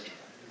 Father,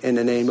 in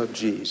the name of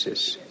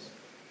Jesus,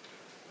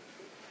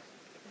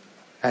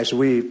 as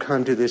we've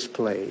come to this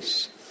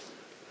place,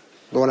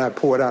 Lord, I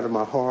pour it out of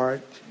my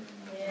heart,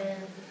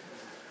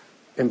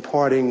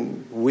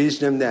 imparting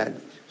wisdom that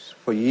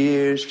for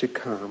years to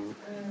come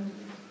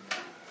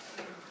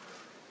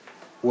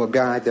will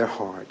guide their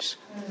hearts.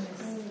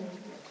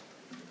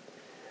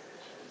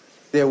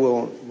 There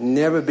will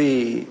never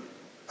be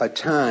a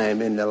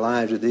time in the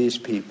lives of these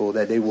people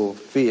that they will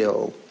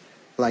feel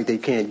like they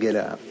can't get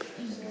up.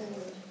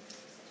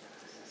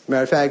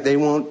 Matter of fact, they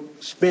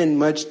won't spend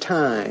much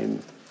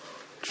time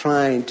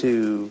trying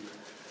to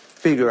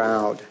figure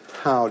out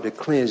how to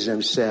cleanse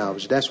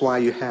themselves. That's why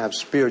you have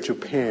spiritual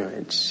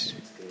parents.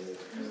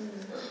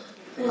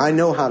 I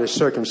know how to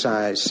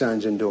circumcise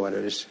sons and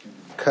daughters,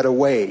 cut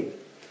away,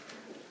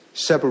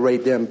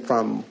 separate them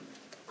from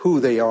who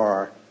they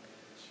are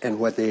and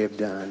what they have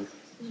done.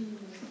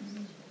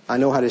 I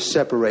know how to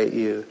separate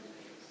you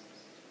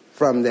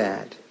from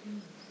that.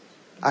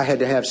 I had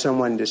to have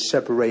someone to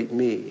separate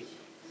me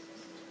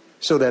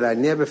so that I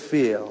never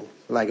feel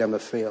like I'm a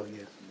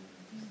failure.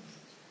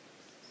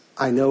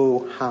 I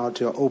know how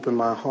to open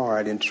my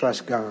heart and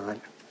trust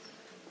God.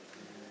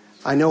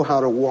 I know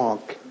how to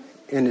walk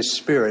in the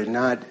Spirit,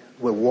 not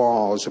with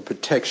walls of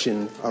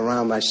protection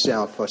around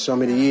myself. For so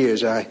many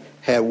years I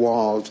had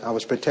walls. I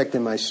was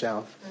protecting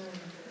myself.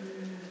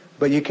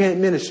 But you can't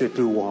minister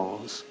through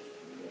walls.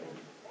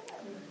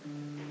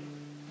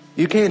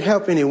 You can't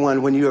help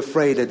anyone when you're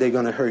afraid that they're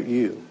going to hurt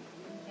you.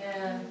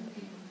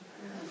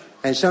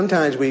 And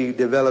sometimes we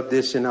develop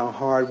this in our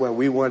heart where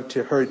we want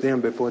to hurt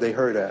them before they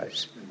hurt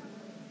us.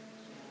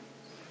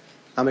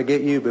 I'm going to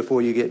get you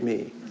before you get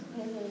me.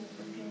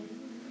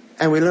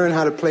 And we learn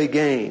how to play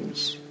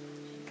games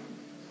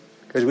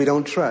because we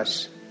don't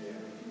trust.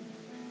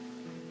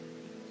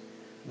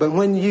 But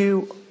when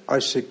you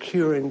are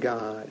secure in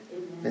God,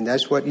 and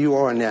that's what you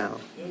are now,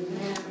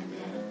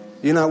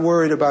 you're not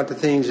worried about the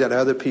things that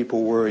other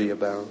people worry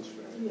about.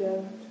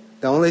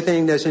 The only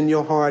thing that's in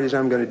your heart is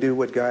I'm going to do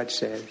what God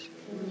says.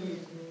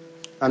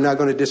 I'm not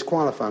going to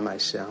disqualify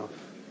myself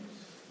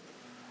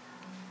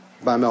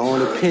by my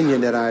own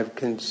opinion that I've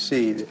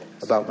conceived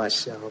about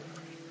myself.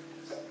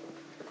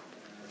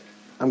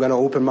 I'm going to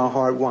open my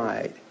heart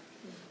wide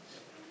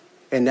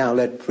and now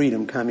let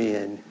freedom come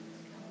in.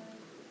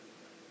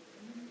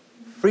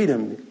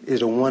 Freedom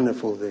is a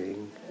wonderful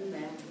thing.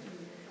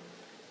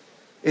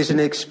 It's an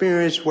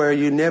experience where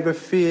you never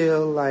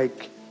feel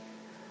like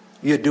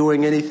you're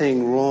doing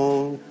anything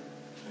wrong.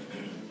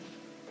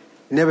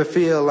 You never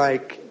feel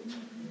like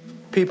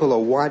people are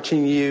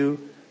watching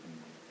you.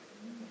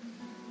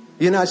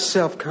 You're not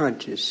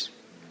self-conscious.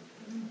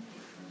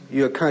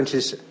 You're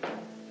conscious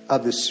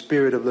of the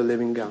Spirit of the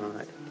living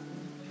God.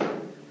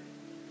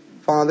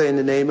 Father, in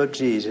the name of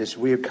Jesus,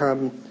 we have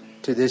come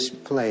to this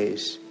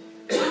place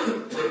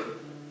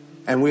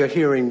and we are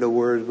hearing the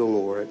word of the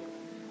Lord.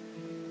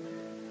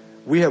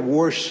 We have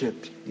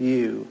worshiped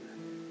you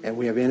and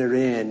we have entered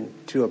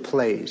into a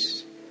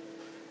place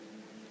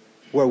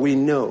where we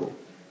know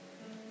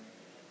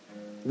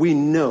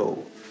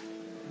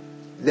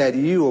that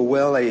you are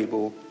well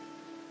able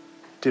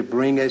to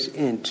bring us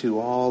into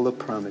all the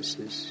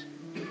promises.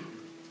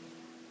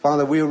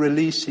 Father, we are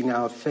releasing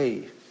our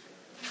faith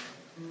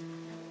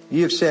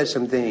You've said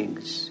some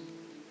things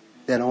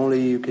that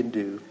only you can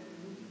do.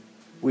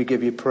 We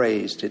give you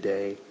praise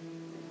today.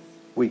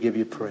 We give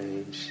you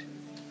praise.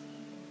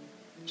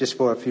 Just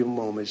for a few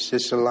moments,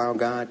 just allow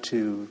God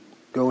to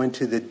go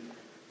into the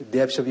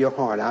depths of your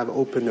heart. I've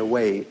opened the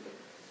way,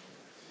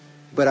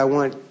 but I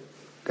want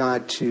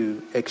God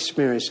to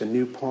experience a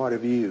new part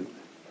of you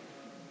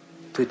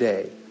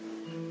today.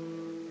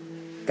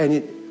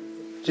 And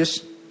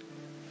just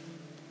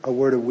a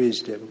word of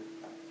wisdom.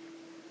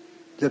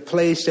 The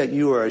place that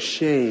you are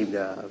ashamed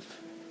of,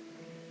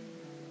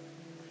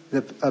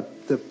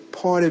 the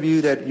part of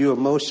you that you are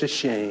most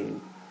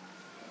ashamed,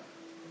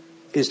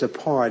 is the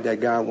part that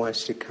God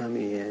wants to come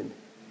in.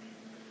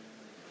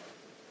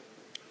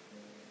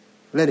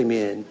 Let him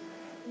in.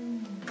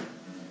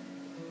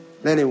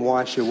 Let him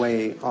wash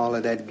away all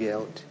of that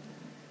guilt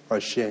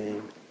or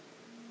shame.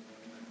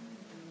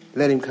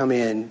 Let him come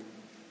in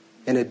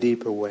a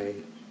deeper way.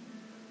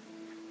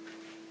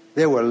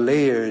 There were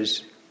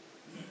layers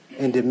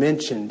and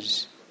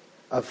dimensions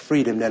of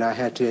freedom that I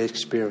had to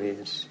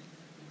experience.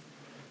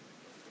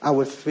 I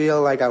would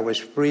feel like I was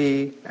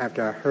free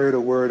after I heard a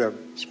word or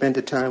spent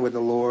the time with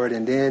the Lord,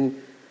 and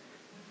then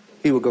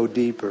he would go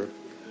deeper.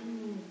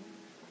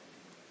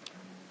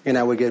 And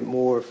I would get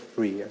more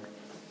freer,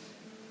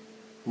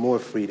 more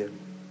freedom.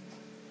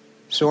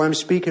 So I'm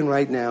speaking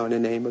right now in the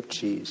name of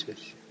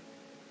Jesus.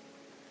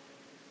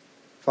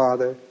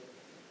 Father,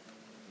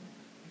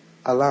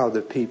 allow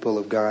the people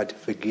of God to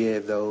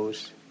forgive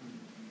those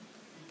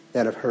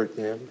that have hurt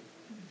them.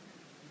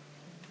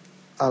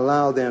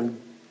 Allow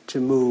them to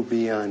move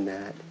beyond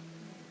that.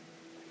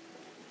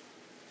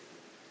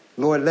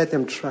 Lord, let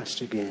them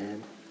trust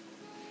again.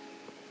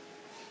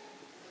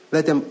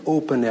 Let them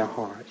open their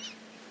hearts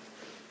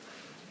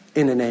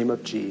in the name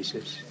of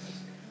Jesus.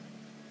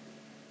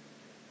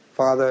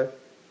 Father,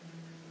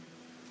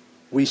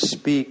 we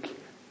speak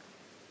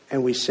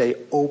and we say,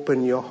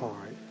 open your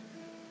heart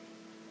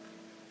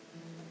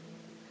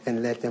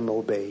and let them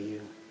obey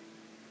you.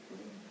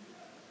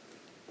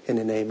 In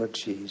the name of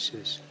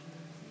Jesus.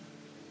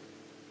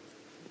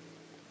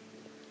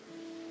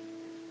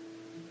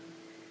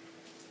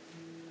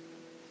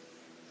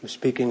 I'm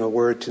speaking a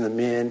word to the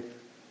men.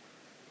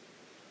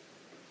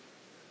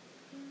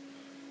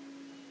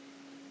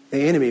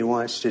 The enemy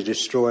wants to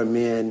destroy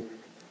men.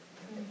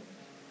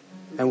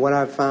 And what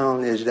I've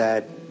found is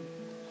that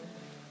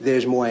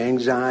there's more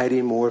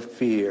anxiety, more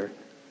fear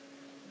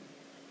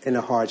in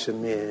the hearts of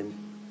men.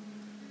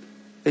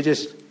 They're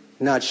just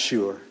not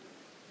sure.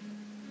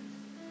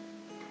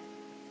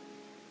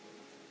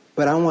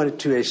 But I wanted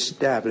to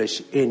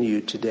establish in you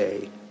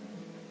today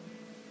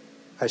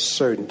a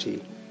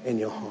certainty in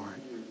your heart.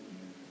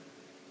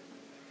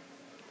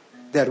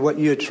 That what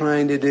you're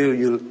trying to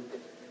do,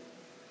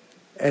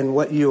 and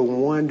what you're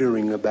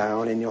wondering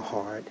about in your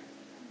heart,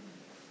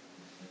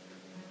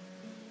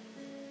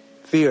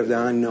 fear of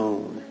the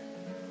unknown,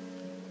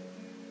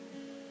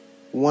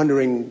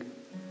 wondering,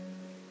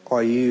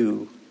 are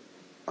you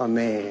a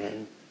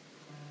man?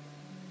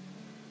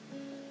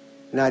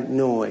 Not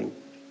knowing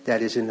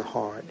that is in the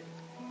heart.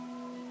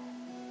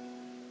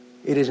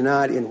 It is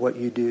not in what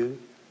you do.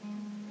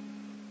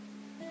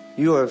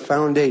 You are a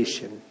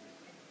foundation.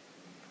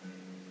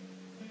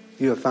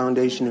 You're a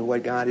foundation in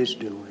what God is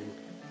doing.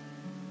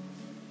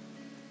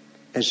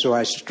 And so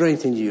I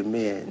strengthen you,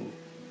 men.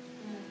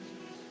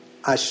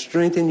 I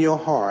strengthen your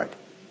heart.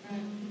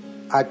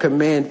 I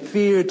command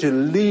fear to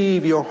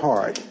leave your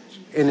heart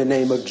in the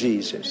name of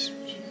Jesus.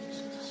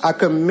 I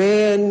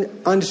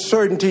command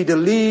uncertainty to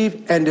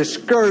leave and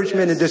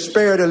discouragement and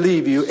despair to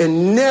leave you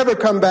and never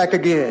come back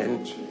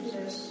again.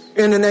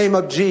 In the name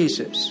of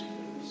Jesus.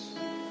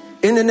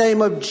 In the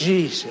name of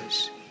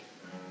Jesus.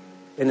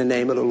 In the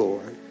name of the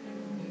Lord.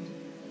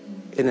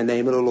 In the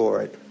name of the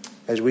Lord.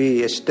 As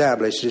we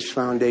establish this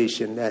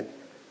foundation that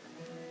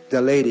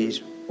the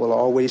ladies will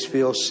always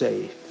feel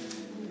safe.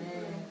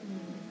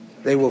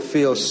 They will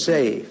feel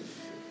safe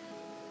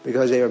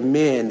because they are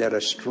men that are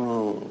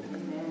strong.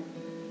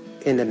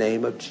 In the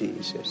name of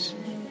Jesus.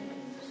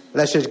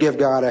 Let's just give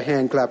God a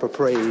hand clap of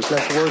praise.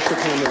 Let's worship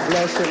him and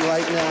bless him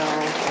right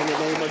now in the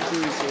name of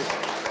Jesus.